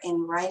believer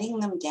in writing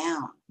them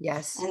down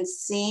Yes. and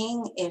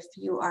seeing if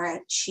you are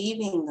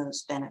achieving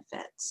those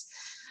benefits.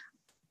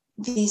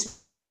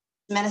 These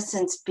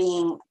medicines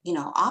being,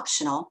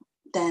 optional,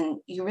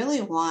 then you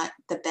really want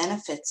the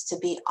benefits to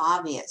be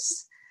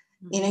obvious.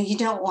 You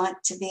don't want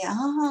to be,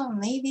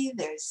 maybe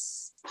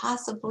there's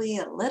possibly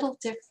a little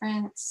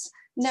difference.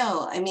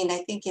 No, I mean,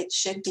 I think it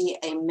should be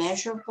a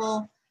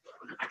measurable,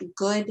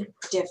 good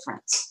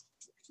difference.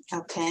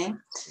 Okay.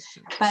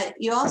 But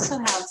you also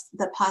have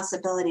the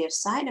possibility of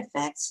side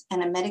effects,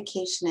 and a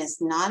medication is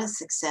not a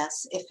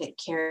success if it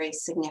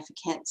carries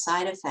significant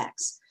side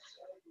effects.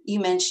 You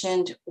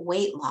mentioned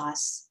weight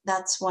loss.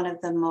 That's one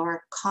of the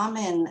more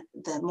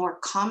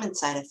common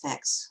side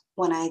effects.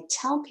 When I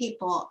tell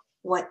people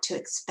what to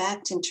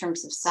expect in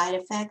terms of side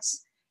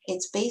effects,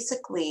 it's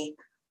basically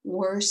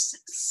worse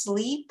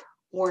sleep,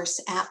 worse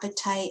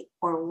appetite,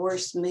 or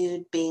worse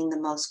mood being the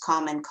most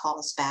common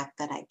calls back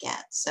that I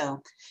get.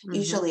 So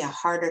usually a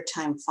harder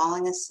time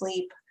falling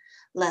asleep,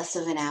 less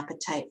of an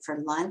appetite for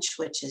lunch,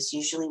 which is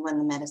usually when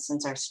the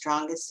medicines are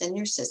strongest in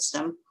your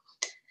system.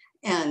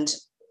 And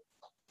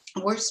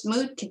worse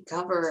mood could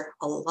cover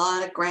a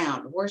lot of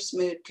ground. Worse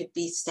mood could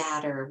be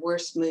sadder.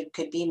 Worse mood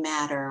could be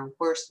madder.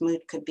 Worse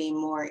mood could be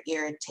more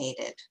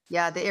irritated.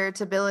 Yeah, the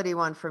irritability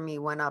one for me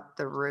went up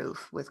the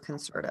roof with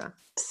Concerta.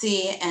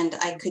 See, and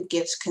I could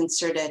give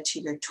Concerta to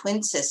your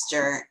twin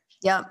sister.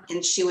 Yeah.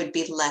 And she would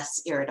be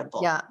less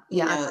irritable. Yeah.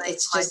 Yeah.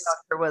 It's my just,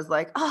 doctor was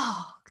like,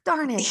 oh,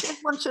 darn it. This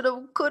one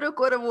could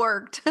have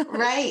worked.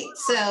 right.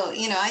 So,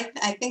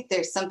 I think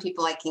there's some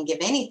people I can give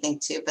anything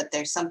to, but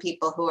there's some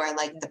people who are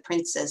like the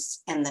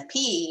princess and the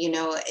pea,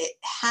 it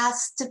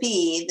has to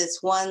be this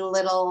one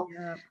little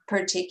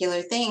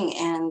particular thing.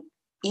 And,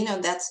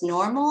 that's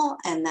normal.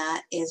 And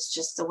that is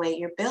just the way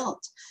you're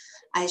built.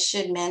 I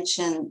should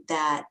mention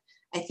that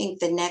I think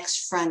the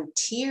next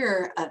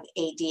frontier of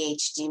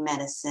ADHD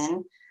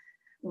medicine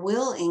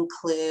will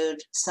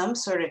include some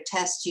sort of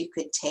test you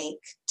could take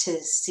to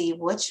see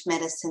which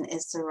medicine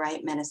is the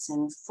right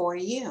medicine for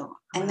you.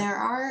 And there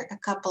are a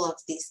couple of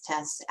these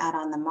tests out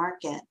on the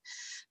market.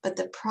 But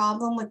the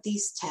problem with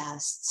these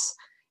tests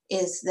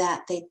is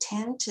that they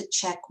tend to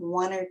check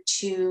one or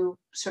two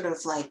sort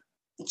of like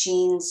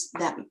genes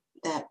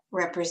that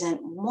represent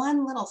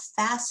one little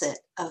facet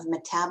of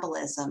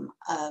metabolism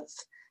of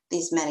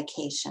these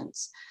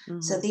medications.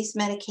 So these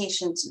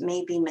medications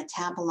may be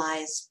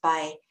metabolized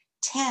by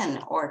 10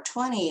 or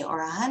 20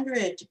 or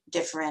 100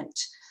 different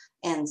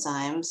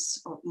enzymes,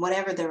 or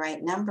whatever the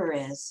right number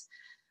is.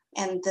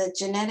 And the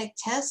genetic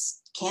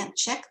tests can't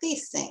check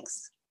these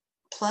things.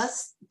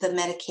 Plus, the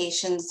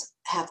medications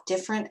have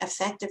different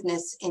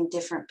effectiveness in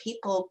different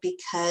people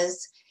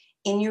because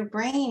in your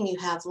brain, you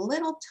have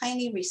little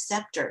tiny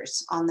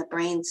receptors on the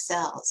brain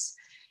cells.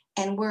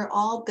 And we're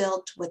all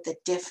built with a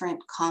different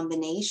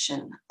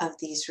combination of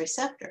these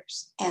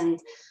receptors.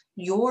 And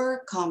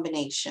your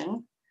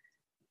combination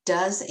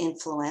does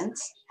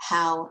influence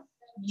how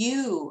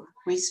you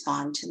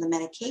respond to the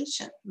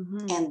medication.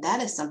 And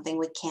that is something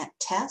we can't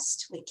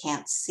test. We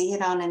can't see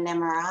it on an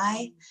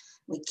MRI.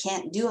 We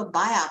can't do a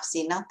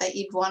biopsy. Not that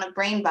you'd want a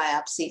brain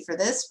biopsy for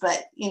this,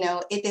 but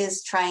it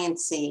is try and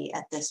see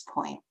at this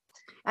point.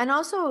 And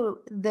also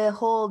the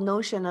whole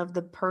notion of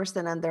the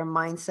person and their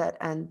mindset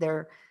and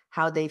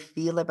how they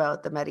feel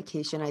about the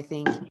medication, I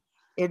think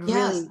it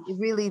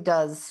really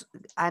does.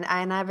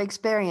 And I've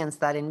experienced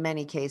that in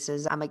many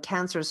cases. I'm a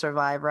cancer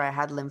survivor. I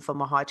had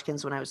lymphoma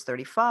Hodgkin's when I was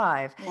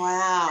 35.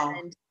 Wow.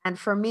 And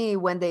for me,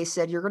 when they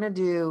said you're going to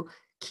do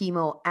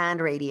chemo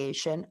and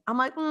radiation, I'm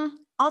like,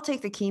 I'll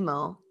take the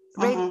chemo.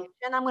 Radiation,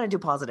 I'm going to do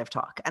positive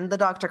talk. And the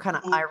doctor kind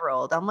of eye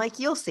rolled. I'm like,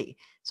 you'll see.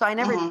 So I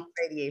never did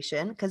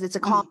radiation because it's a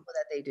combo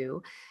that they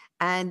do.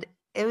 And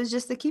it was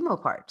just the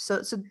chemo part.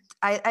 So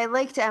I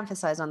like to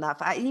emphasize on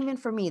that. Even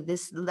for me,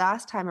 this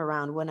last time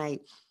around when I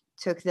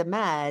took the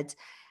meds,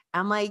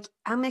 I'm like,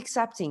 I'm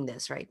accepting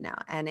this right now.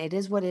 And it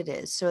is what it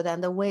is. So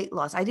then the weight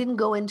loss, I didn't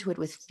go into it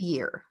with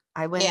fear.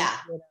 I went,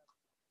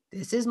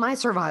 this is my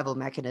survival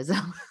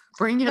mechanism.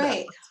 Bring it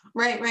up.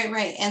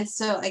 Right. And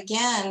so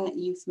again,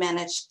 you've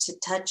managed to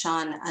touch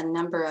on a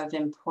number of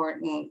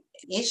important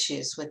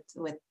issues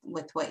with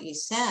what you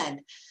said.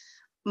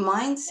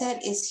 Mindset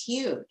is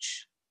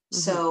huge.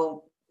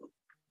 So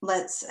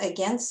let's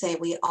again say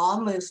we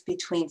all move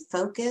between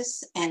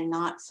focus and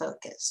not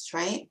focused,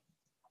 right?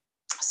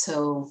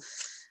 So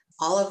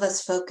all of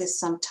us focus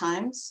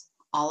sometimes,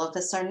 all of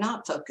us are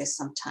not focused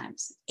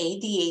sometimes.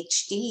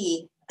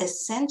 ADHD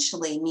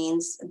essentially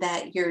means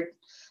that you're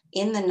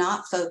in the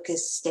not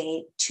focused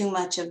state too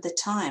much of the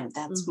time.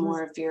 That's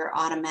more of your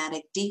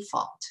automatic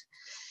default.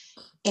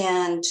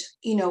 And,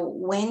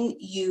 when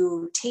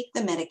you take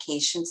the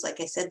medications,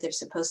 like I said, they're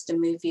supposed to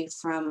move you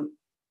from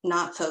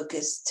not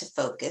focused to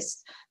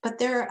focused, but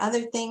there are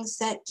other things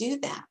that do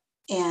that.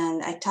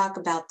 And I talk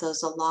about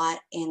those a lot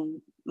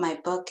in my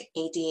book,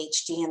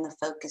 ADHD and the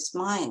Focused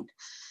Mind,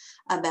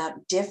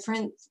 about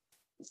different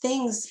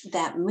things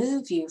that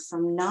move you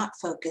from not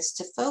focused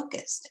to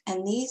focused.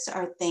 And these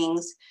are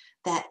things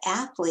that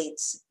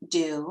athletes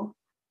do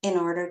in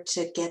order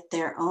to get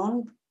their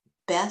own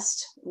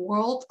best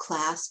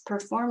world-class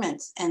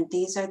performance. And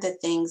these are the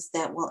things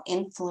that will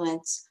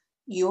influence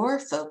your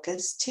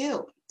focus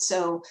too.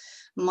 So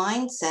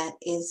mindset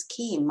is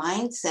key.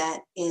 Mindset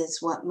is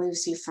what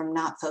moves you from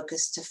not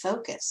focused to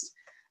focused.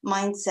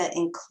 Mindset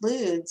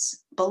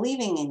includes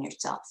believing in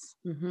yourself.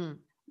 Mm-hmm.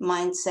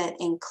 Mindset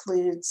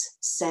includes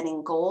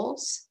setting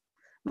goals.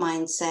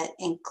 Mindset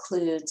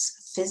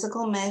includes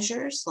physical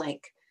measures,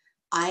 like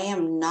I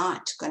am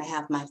not going to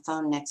have my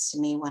phone next to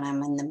me when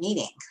I'm in the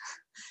meeting.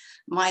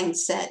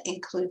 Mindset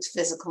includes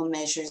physical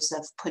measures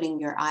of putting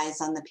your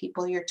eyes on the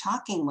people you're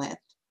talking with.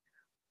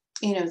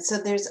 So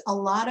there's a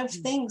lot of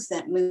things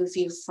that move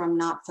you from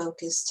not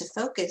focused to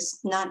focused,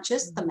 not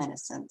just the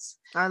medicines.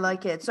 I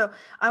like it. So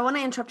I want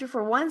to interrupt you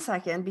for 1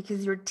 second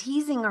because you're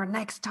teasing our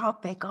next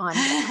topic on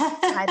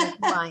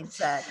guided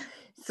mindset.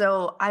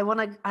 So I want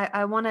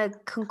to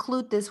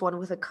conclude this one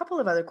with a couple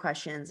of other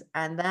questions,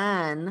 and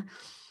then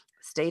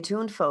stay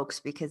tuned, folks,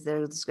 because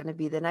there's going to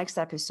be the next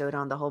episode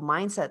on the whole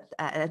mindset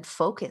and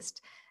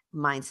focused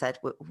mindset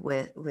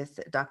with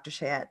Dr.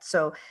 Chayette.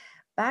 So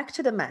back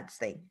to the meds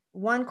thing.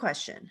 One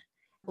question.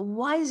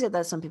 Why is it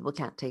that some people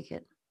can't take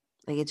it?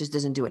 Like it just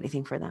doesn't do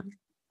anything for them?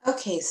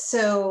 Okay,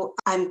 so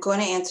I'm going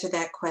to answer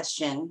that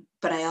question,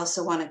 but I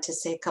also wanted to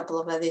say a couple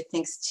of other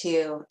things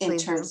too, in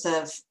Please terms do.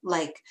 of,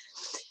 like,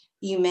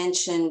 you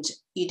mentioned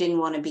you didn't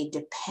want to be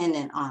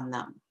dependent on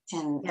them.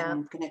 And Yeah.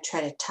 I'm going to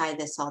try to tie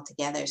this all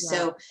together. Yeah.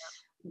 So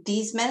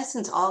these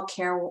medicines all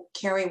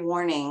carry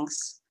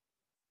warnings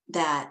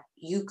that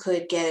you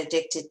could get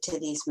addicted to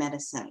these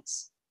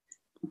medicines.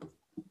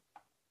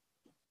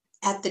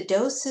 At the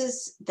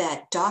doses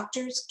that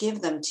doctors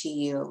give them to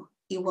you,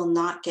 you will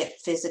not get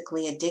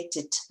physically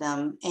addicted to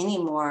them any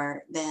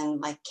more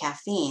than like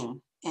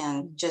caffeine.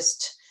 And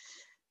just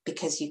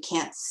because you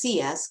can't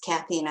see us,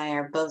 Kathy and I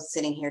are both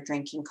sitting here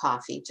drinking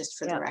coffee, just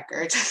for the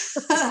record.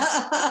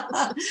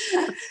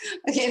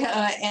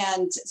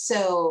 And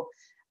so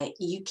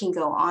you can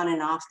go on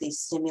and off these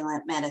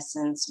stimulant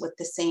medicines with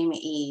the same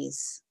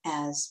ease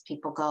as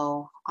people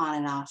go on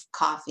and off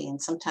coffee.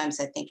 And sometimes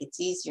I think it's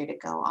easier to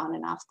go on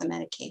and off the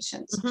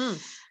medications. Mm-hmm.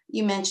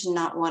 You mentioned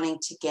not wanting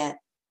to get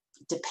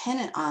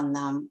dependent on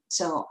them.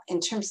 So in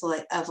terms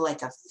of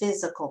like a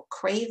physical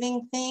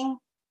craving thing,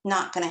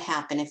 not going to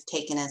happen if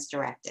taken as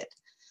directed.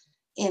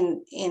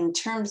 In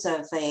terms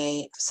of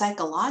a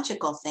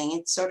psychological thing,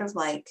 it's sort of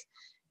like,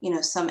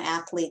 some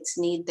athletes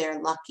need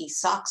their lucky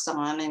socks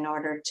on in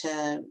order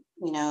to,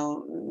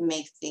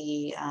 make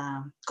the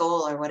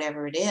goal or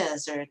whatever it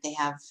is, or they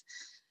have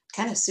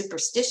kind of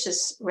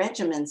superstitious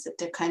regimens that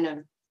they're kind of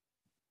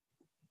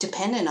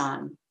dependent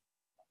on.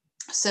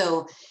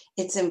 So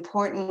it's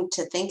important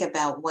to think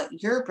about what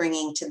you're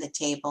bringing to the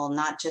table,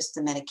 not just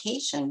the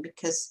medication,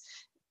 because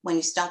when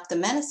you stop the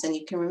medicine,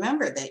 you can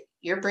remember that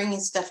you're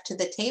bringing stuff to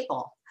the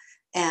table.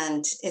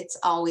 And it's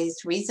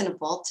always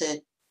reasonable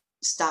to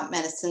stop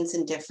medicines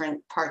in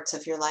different parts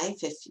of your life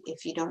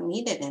if you don't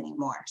need it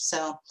anymore.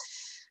 So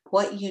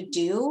what you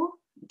do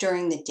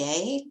during the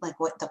day, like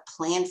what the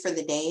plan for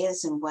the day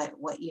is and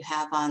what you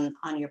have on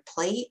your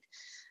plate,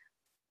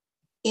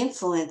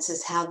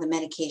 influences how the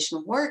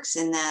medication works,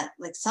 in that,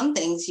 like, some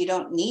things you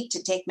don't need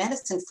to take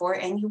medicine for,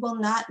 and you will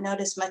not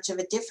notice much of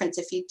a difference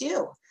if you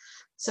do.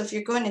 So if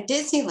you're going to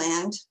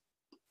Disneyland,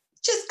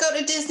 just go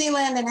to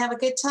Disneyland and have a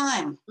good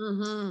time.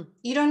 Mm-hmm.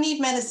 You don't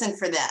need medicine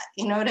for that.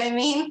 You know what I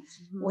mean?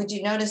 Mm-hmm. Would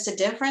you notice a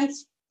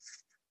difference?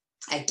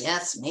 I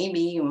guess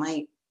maybe you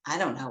might. I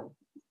don't know.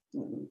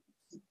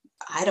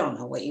 I don't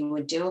know what you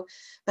would do,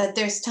 but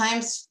there's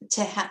times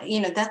to have,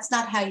 that's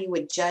not how you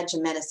would judge a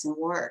medicine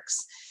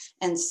works.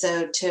 And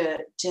so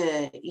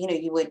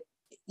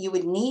you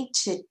would need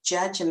to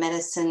judge a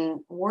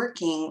medicine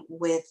working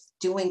with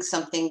doing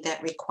something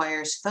that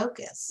requires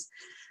focus.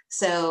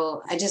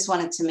 So I just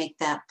wanted to make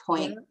that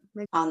point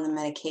on the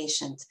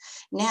medications.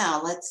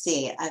 Now, let's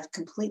see. I've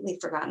completely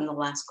forgotten the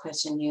last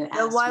question you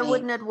asked me. Why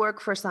wouldn't it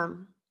work for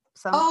some?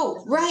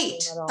 Oh, right.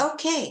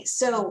 Okay.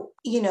 So,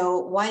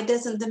 why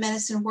doesn't the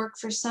medicine work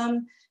for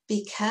some?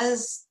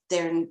 Because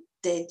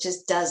it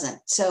just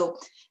doesn't. So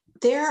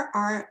there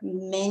are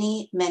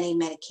many, many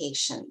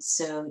medications.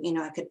 So,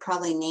 I could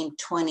probably name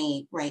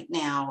 20 right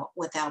now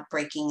without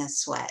breaking a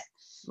sweat.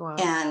 Wow.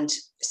 And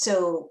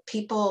so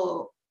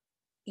people,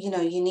 you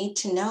need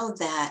to know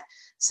that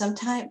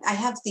sometimes I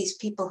have these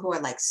people who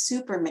are like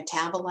super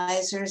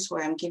metabolizers,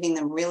 where I'm giving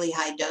them really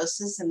high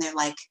doses and they're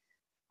like,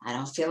 I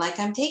don't feel like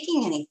I'm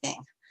taking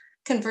anything.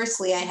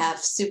 Conversely, I have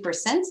super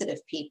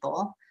sensitive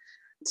people.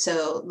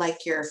 So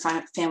like your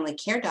family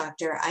care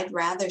doctor, I'd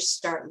rather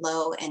start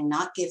low and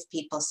not give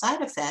people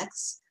side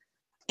effects.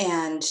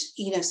 And,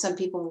 some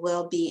people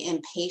will be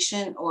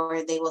impatient,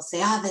 or they will say,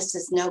 this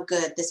is no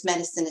good. This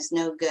medicine is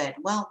no good.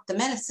 Well, the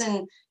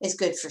medicine is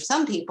good for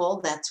some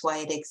people. That's why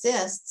it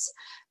exists,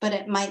 but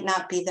it might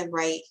not be the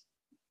right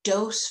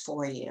dose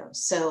for you.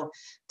 So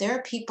there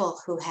are people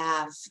who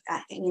have,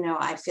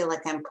 I feel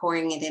like I'm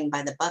pouring it in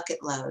by the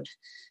bucket load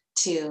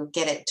to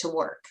get it to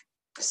work.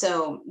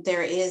 So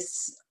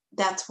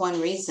that's one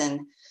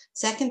reason.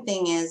 Second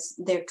thing is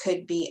there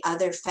could be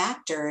other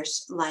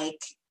factors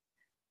like,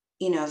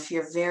 if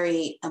you're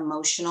very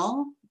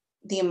emotional,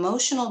 the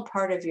emotional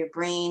part of your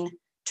brain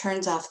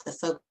turns off the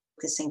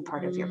focusing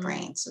part of your Mm,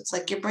 brain. So it's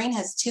like your brain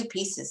has two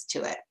pieces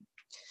to it.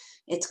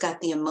 It's got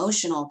the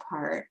emotional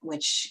part,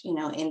 which,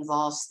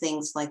 involves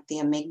things like the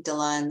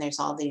amygdala, and there's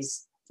all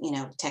these,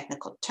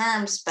 technical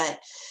terms, but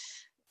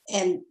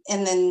and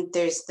then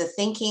there's the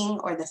thinking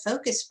or the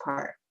focus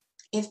part.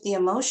 If the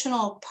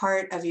emotional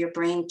part of your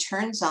brain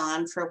turns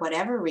on for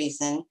whatever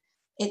reason,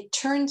 it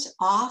turns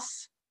off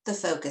the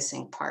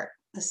focusing part.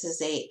 This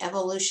is a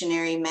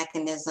evolutionary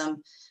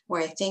mechanism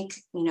where I think,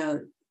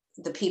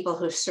 the people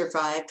who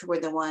survived were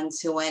the ones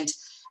who went,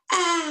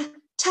 ah,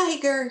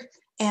 tiger.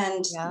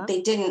 And yeah.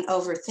 they didn't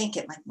overthink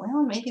it, like,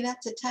 well, maybe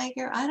that's a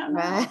tiger. I don't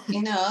Right.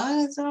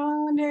 know. So I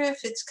wonder if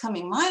it's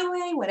coming my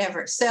way,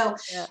 whatever. So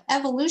Yeah.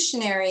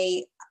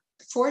 evolutionary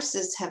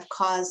forces have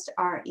caused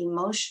our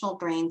emotional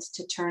brains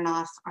to turn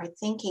off our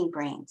thinking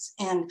brains.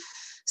 And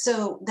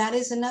so that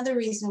is another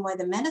reason why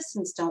the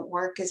medicines don't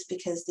work, is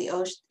because the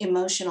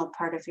emotional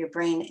part of your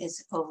brain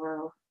is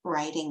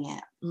overriding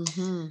it.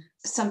 Mm-hmm.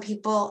 Some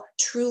people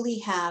truly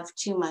have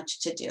too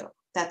much to do.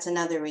 That's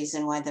another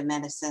reason why the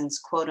medicines,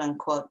 quote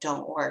unquote,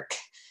 don't work.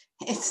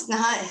 It's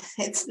not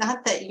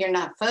that you're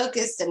not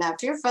focused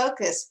enough. You're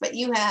focused, but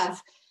you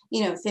have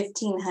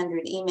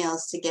 1,500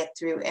 emails to get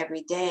through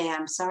every day.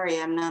 I'm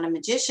sorry, I'm not a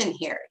magician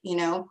here.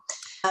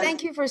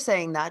 Thank you for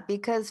saying that,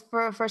 because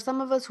for some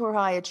of us who are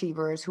high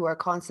achievers, who are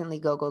constantly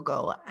go go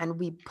go, and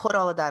we put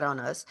all of that on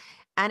us,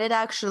 and it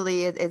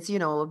actually it's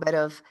a bit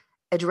of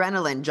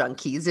adrenaline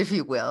junkies, if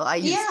you will. I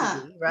used to Yeah,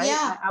 be, right?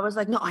 yeah, I was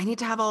like, no, I need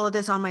to have all of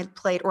this on my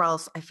plate, or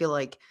else I feel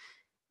like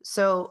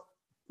so.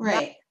 That's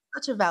right.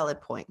 such a valid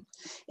point.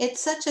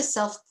 It's such a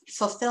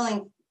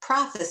self-fulfilling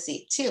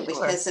prophecy too, Sure.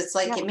 because it's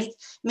like Yeah.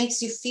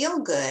 makes you feel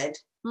good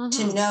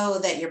to Hmm. know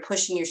that you're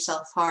pushing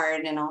yourself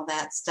hard and all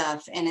that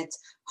stuff. And it's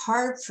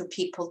hard for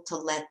people to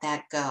let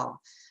that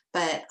go.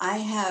 But I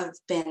have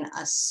been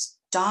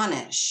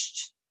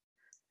astonished.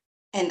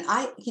 And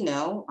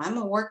I'm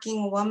a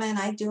working woman.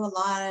 I do a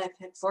lot. I've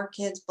had 4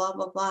 kids, blah,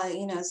 blah, blah,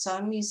 so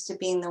I'm used to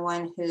being the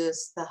one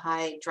who's the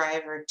high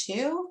driver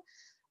too.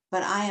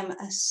 But I am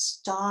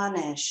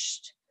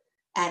astonished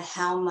at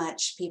how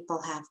much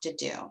people have to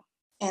do.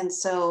 And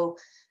so,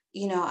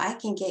 I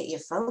can get you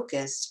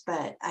focused,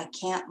 but I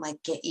can't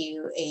like get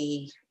you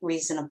a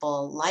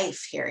reasonable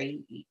life here.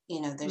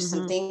 There's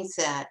some Hmm. things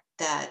that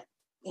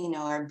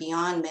are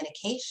beyond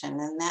medication,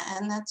 and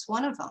that's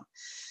one of them.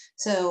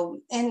 So,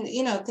 and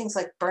things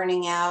like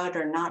burning out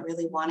or not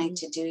really wanting Hmm.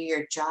 to do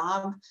your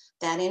job,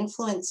 that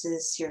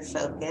influences your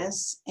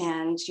focus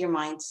and your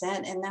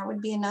mindset. And that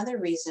would be another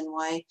reason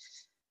why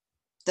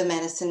the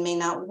medicine may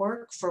not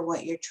work for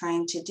what you're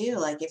trying to do.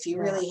 Like if you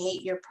Yeah. really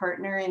hate your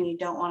partner and you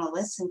don't want to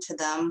listen to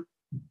them,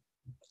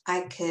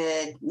 I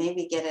could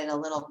maybe get it a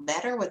little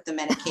better with the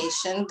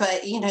medication,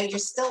 but you're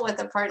still with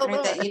a partner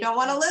Although, that you don't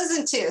want to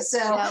listen to. So,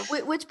 yeah,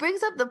 which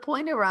brings up the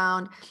point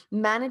around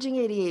managing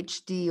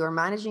ADHD or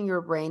managing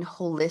your brain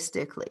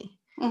holistically.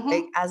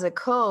 Like mhm, as a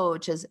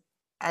coach,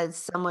 as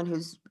someone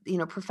who's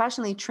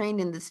professionally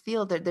trained in this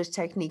field, there's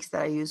techniques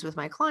that I use with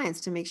my clients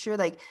to make sure,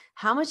 like,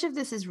 how much of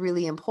this is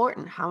really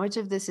important, how much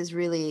of this is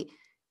really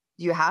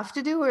you have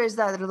to do, or is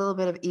that a little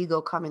bit of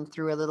ego coming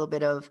through, a little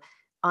bit of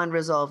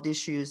unresolved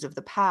issues of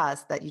the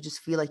past that you just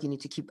feel like you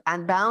need to keep,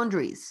 and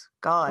boundaries.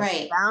 Gosh, the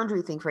right,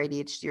 boundary thing for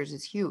ADHDers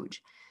is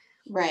huge.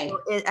 right. So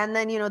and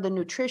then, the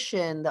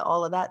nutrition, the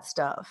all of that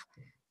stuff.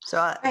 So,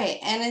 Right.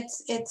 And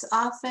it's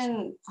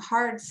often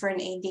hard for an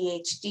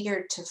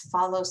ADHDer to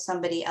follow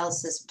somebody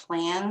else's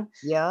plan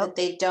yep. that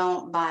they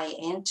don't buy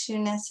into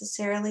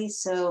necessarily.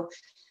 So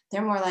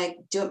they're more like,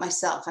 do it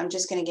myself. I'm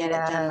just going to get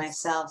it done Yes.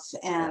 myself,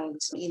 Yeah.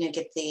 and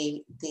get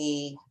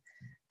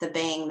the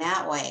bang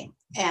that way.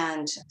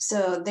 And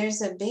so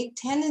there's a big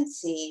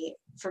tendency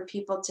for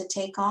people to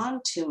take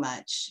on too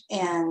much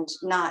and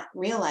not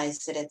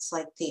realize that it's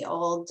like the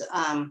old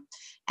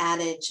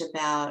adage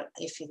about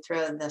if you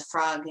throw the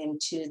frog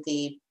into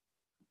the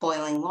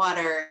boiling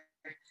water,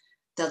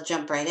 they'll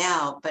jump right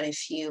out. But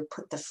if you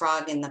put the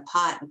frog in the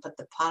pot and put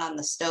the pot on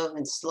the stove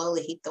and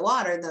slowly heat the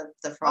water,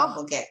 the frog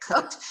Oh, will get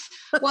cooked.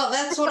 Well,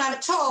 that's what I'm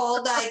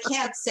told. I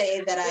can't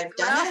say that the I've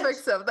done it.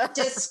 graphics of that.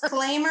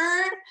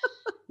 Disclaimer,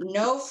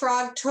 no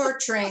frog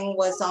torturing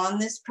was on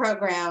this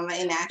program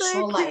in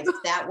actual Thank you.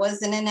 life. That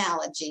was an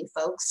analogy,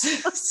 folks.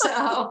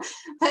 So,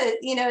 but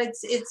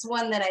it's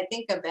one that I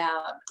think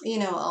about,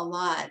 a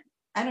lot.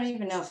 I don't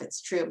even know if it's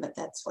true, but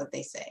that's what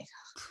they say.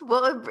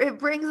 Well, it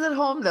brings it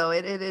home though.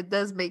 It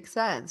does make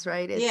sense,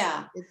 right?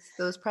 Yeah. It's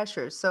those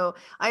pressures. So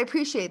I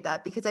appreciate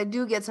that, because I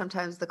do get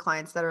sometimes the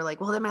clients that are like,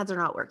 well, the meds are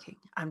not working,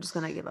 I'm just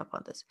gonna give up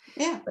on this.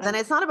 Yeah. But then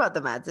it's not about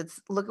the meds. It's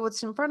look at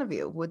what's in front of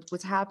you.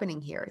 What's happening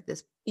here.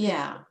 This picture.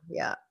 Yeah.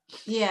 Yeah.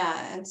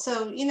 Yeah. And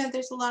so,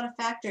 there's a lot of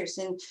factors,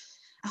 and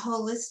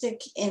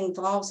holistic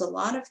involves a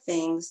lot of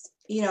things.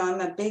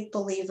 I'm a big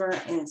believer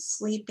in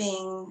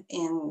sleeping,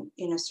 in,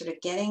 sort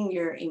of getting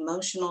your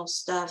emotional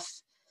stuff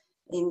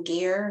in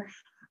gear.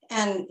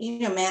 And,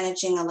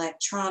 managing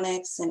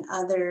electronics and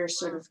other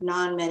sort of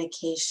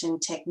non-medication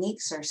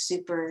techniques are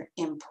super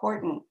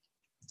important.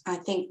 I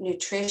think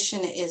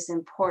nutrition is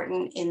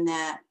important in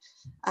that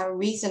a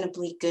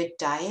reasonably good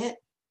diet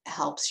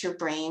helps your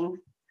brain.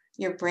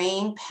 Your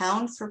brain,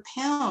 pound for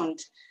pound,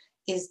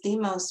 is the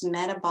most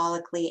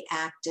metabolically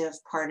active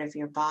part of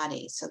your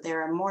body. So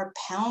there are more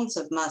pounds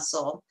of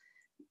muscle.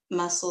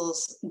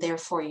 Muscles,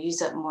 therefore,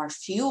 use up more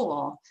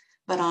fuel.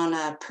 But on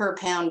a per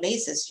pound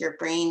basis, your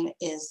brain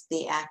is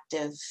the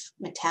active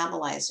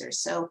metabolizer.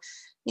 So,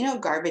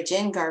 garbage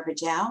in,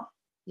 garbage out.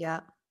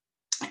 Yeah.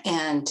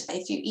 And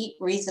if you eat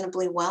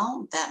reasonably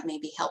well, that may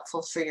be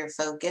helpful for your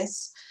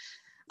focus.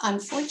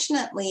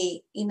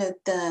 Unfortunately,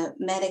 the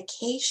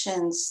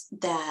medications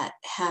that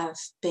have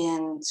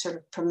been sort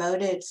of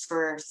promoted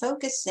for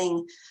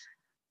focusing,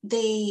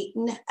 they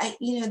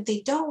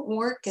don't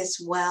work as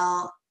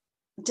well.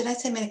 Did I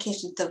say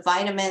medications? The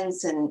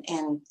vitamins and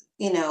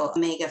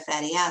omega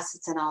fatty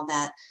acids and all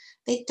that,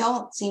 they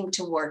don't seem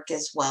to work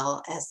as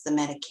well as the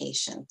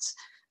medications.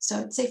 So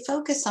I'd say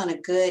focus on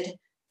a good,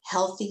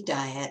 healthy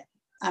diet.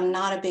 I'm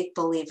not a big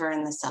believer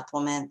in the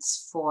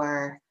supplements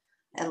for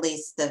at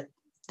least the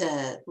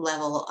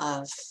level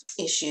of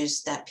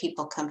issues that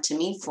people come to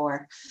me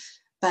for.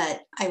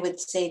 But I would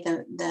say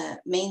the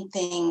main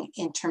thing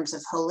in terms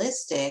of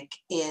holistic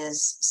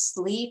is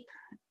sleep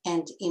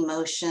and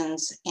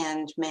emotions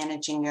and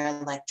managing your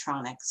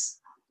electronics.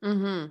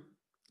 Mm-hmm.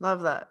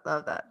 Love that.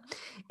 Love that.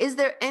 Is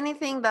there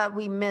anything that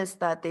we missed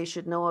that they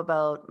should know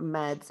about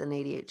meds and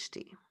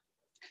ADHD?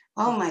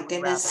 Oh my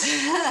goodness.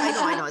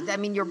 I know. I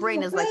mean, your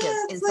brain is like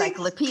an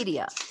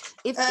encyclopedia.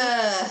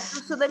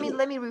 So let me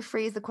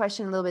rephrase the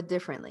question a little bit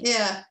differently.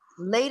 Yeah.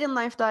 Late in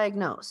life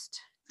diagnosed.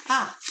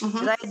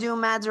 Did I do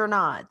meds or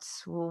not?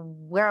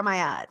 Where am I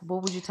at?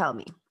 What would you tell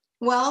me?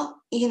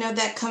 Well,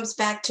 that comes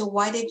back to,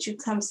 why did you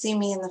come see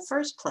me in the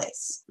first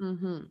place?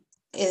 Mm-hmm.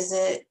 Is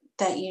it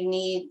that you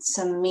need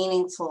some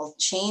meaningful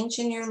change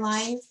in your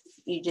life?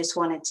 You just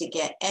wanted to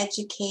get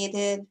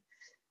educated?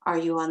 Are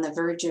you on the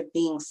verge of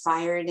being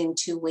fired in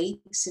 2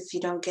 weeks if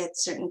you don't get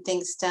certain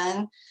things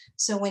done?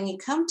 So when you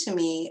come to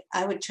me,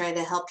 I would try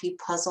to help you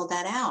puzzle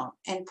that out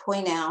and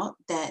point out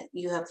that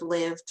you have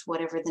lived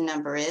whatever the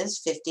number is,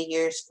 50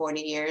 years,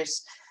 40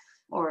 years,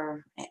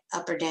 or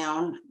up or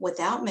down,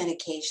 without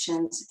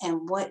medications.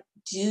 And what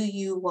do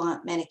you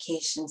want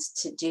medications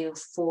to do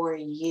for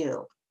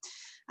you?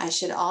 I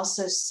should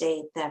also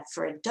state that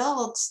for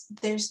adults,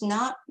 there's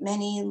not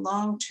many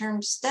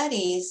long-term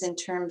studies in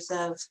terms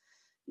of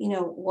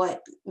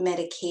what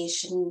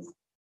medication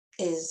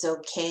is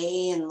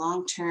okay and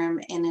long-term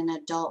in an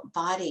adult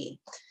body.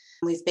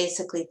 We've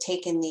basically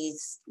taken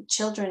these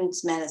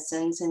children's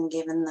medicines and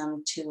given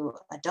them to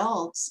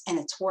adults, and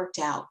it's worked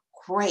out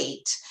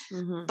great.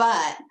 Mm-hmm.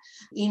 But,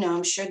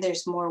 I'm sure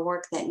there's more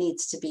work that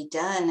needs to be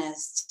done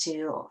as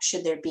to,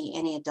 should there be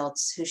any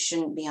adults who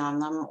shouldn't be on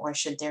them, or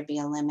should there be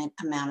a limit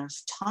amount of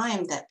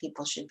time that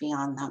people should be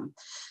on them?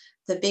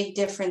 The big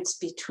difference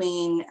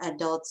between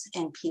adults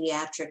and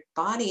pediatric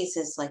bodies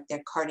is like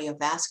their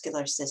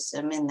cardiovascular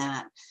system, in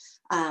that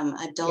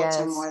adults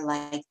are more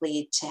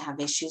likely to have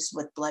issues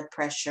with blood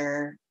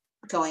pressure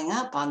going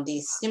up on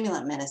these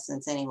stimulant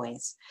medicines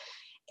anyways.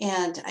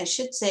 And I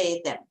should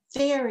say that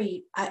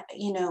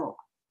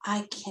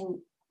I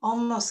can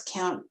almost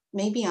count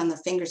maybe on the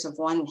fingers of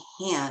one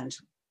hand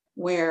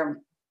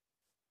where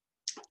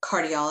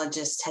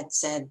cardiologists had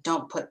said,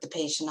 don't put the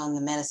patient on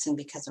the medicine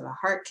because of a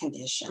heart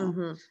condition.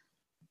 Mm-hmm.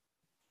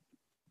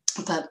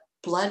 But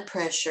blood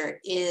pressure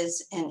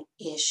is an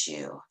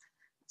issue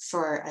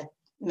for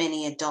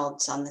many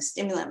adults on the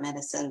stimulant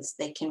medicines.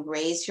 They can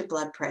raise your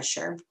blood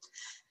pressure.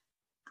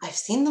 I've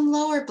seen them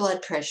lower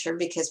blood pressure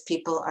because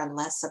people are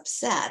less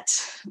upset,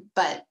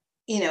 but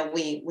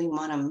we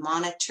want to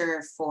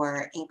monitor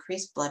for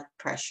increased blood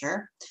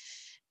pressure.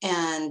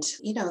 And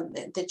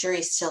the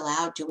jury's still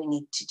out. Do we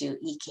need to do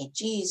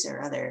EKGs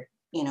or other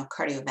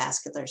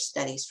cardiovascular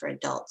studies for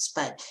adults?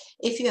 But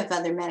if you have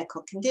other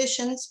medical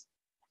conditions,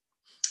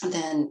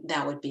 then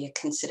that would be a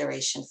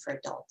consideration for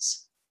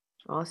adults.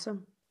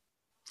 Awesome.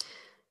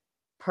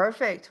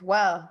 Perfect.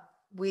 Well,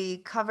 we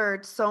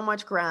covered so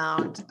much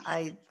ground.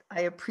 I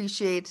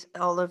appreciate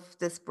all of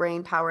this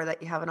brain power that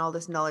you have and all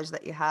this knowledge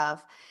that you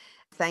have.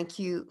 Thank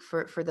you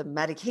for the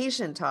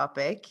medication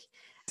topic.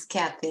 Thanks,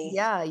 Kathy.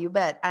 Yeah, you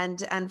bet.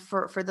 And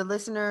for the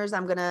listeners,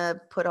 I'm going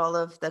to put all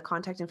of the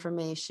contact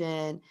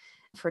information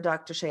for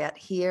Dr. Chayat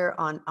here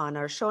on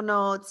our show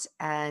notes.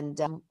 And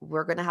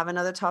we're going to have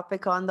another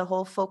topic on the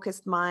whole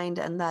focused mind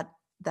and that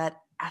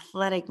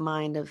athletic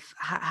mind of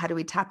how do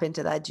we tap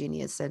into that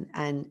genius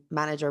and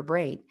manage our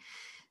brain.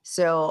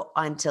 So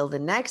until the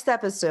next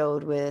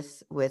episode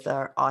with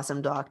our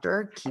awesome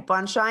doctor, keep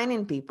on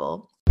shining,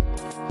 people.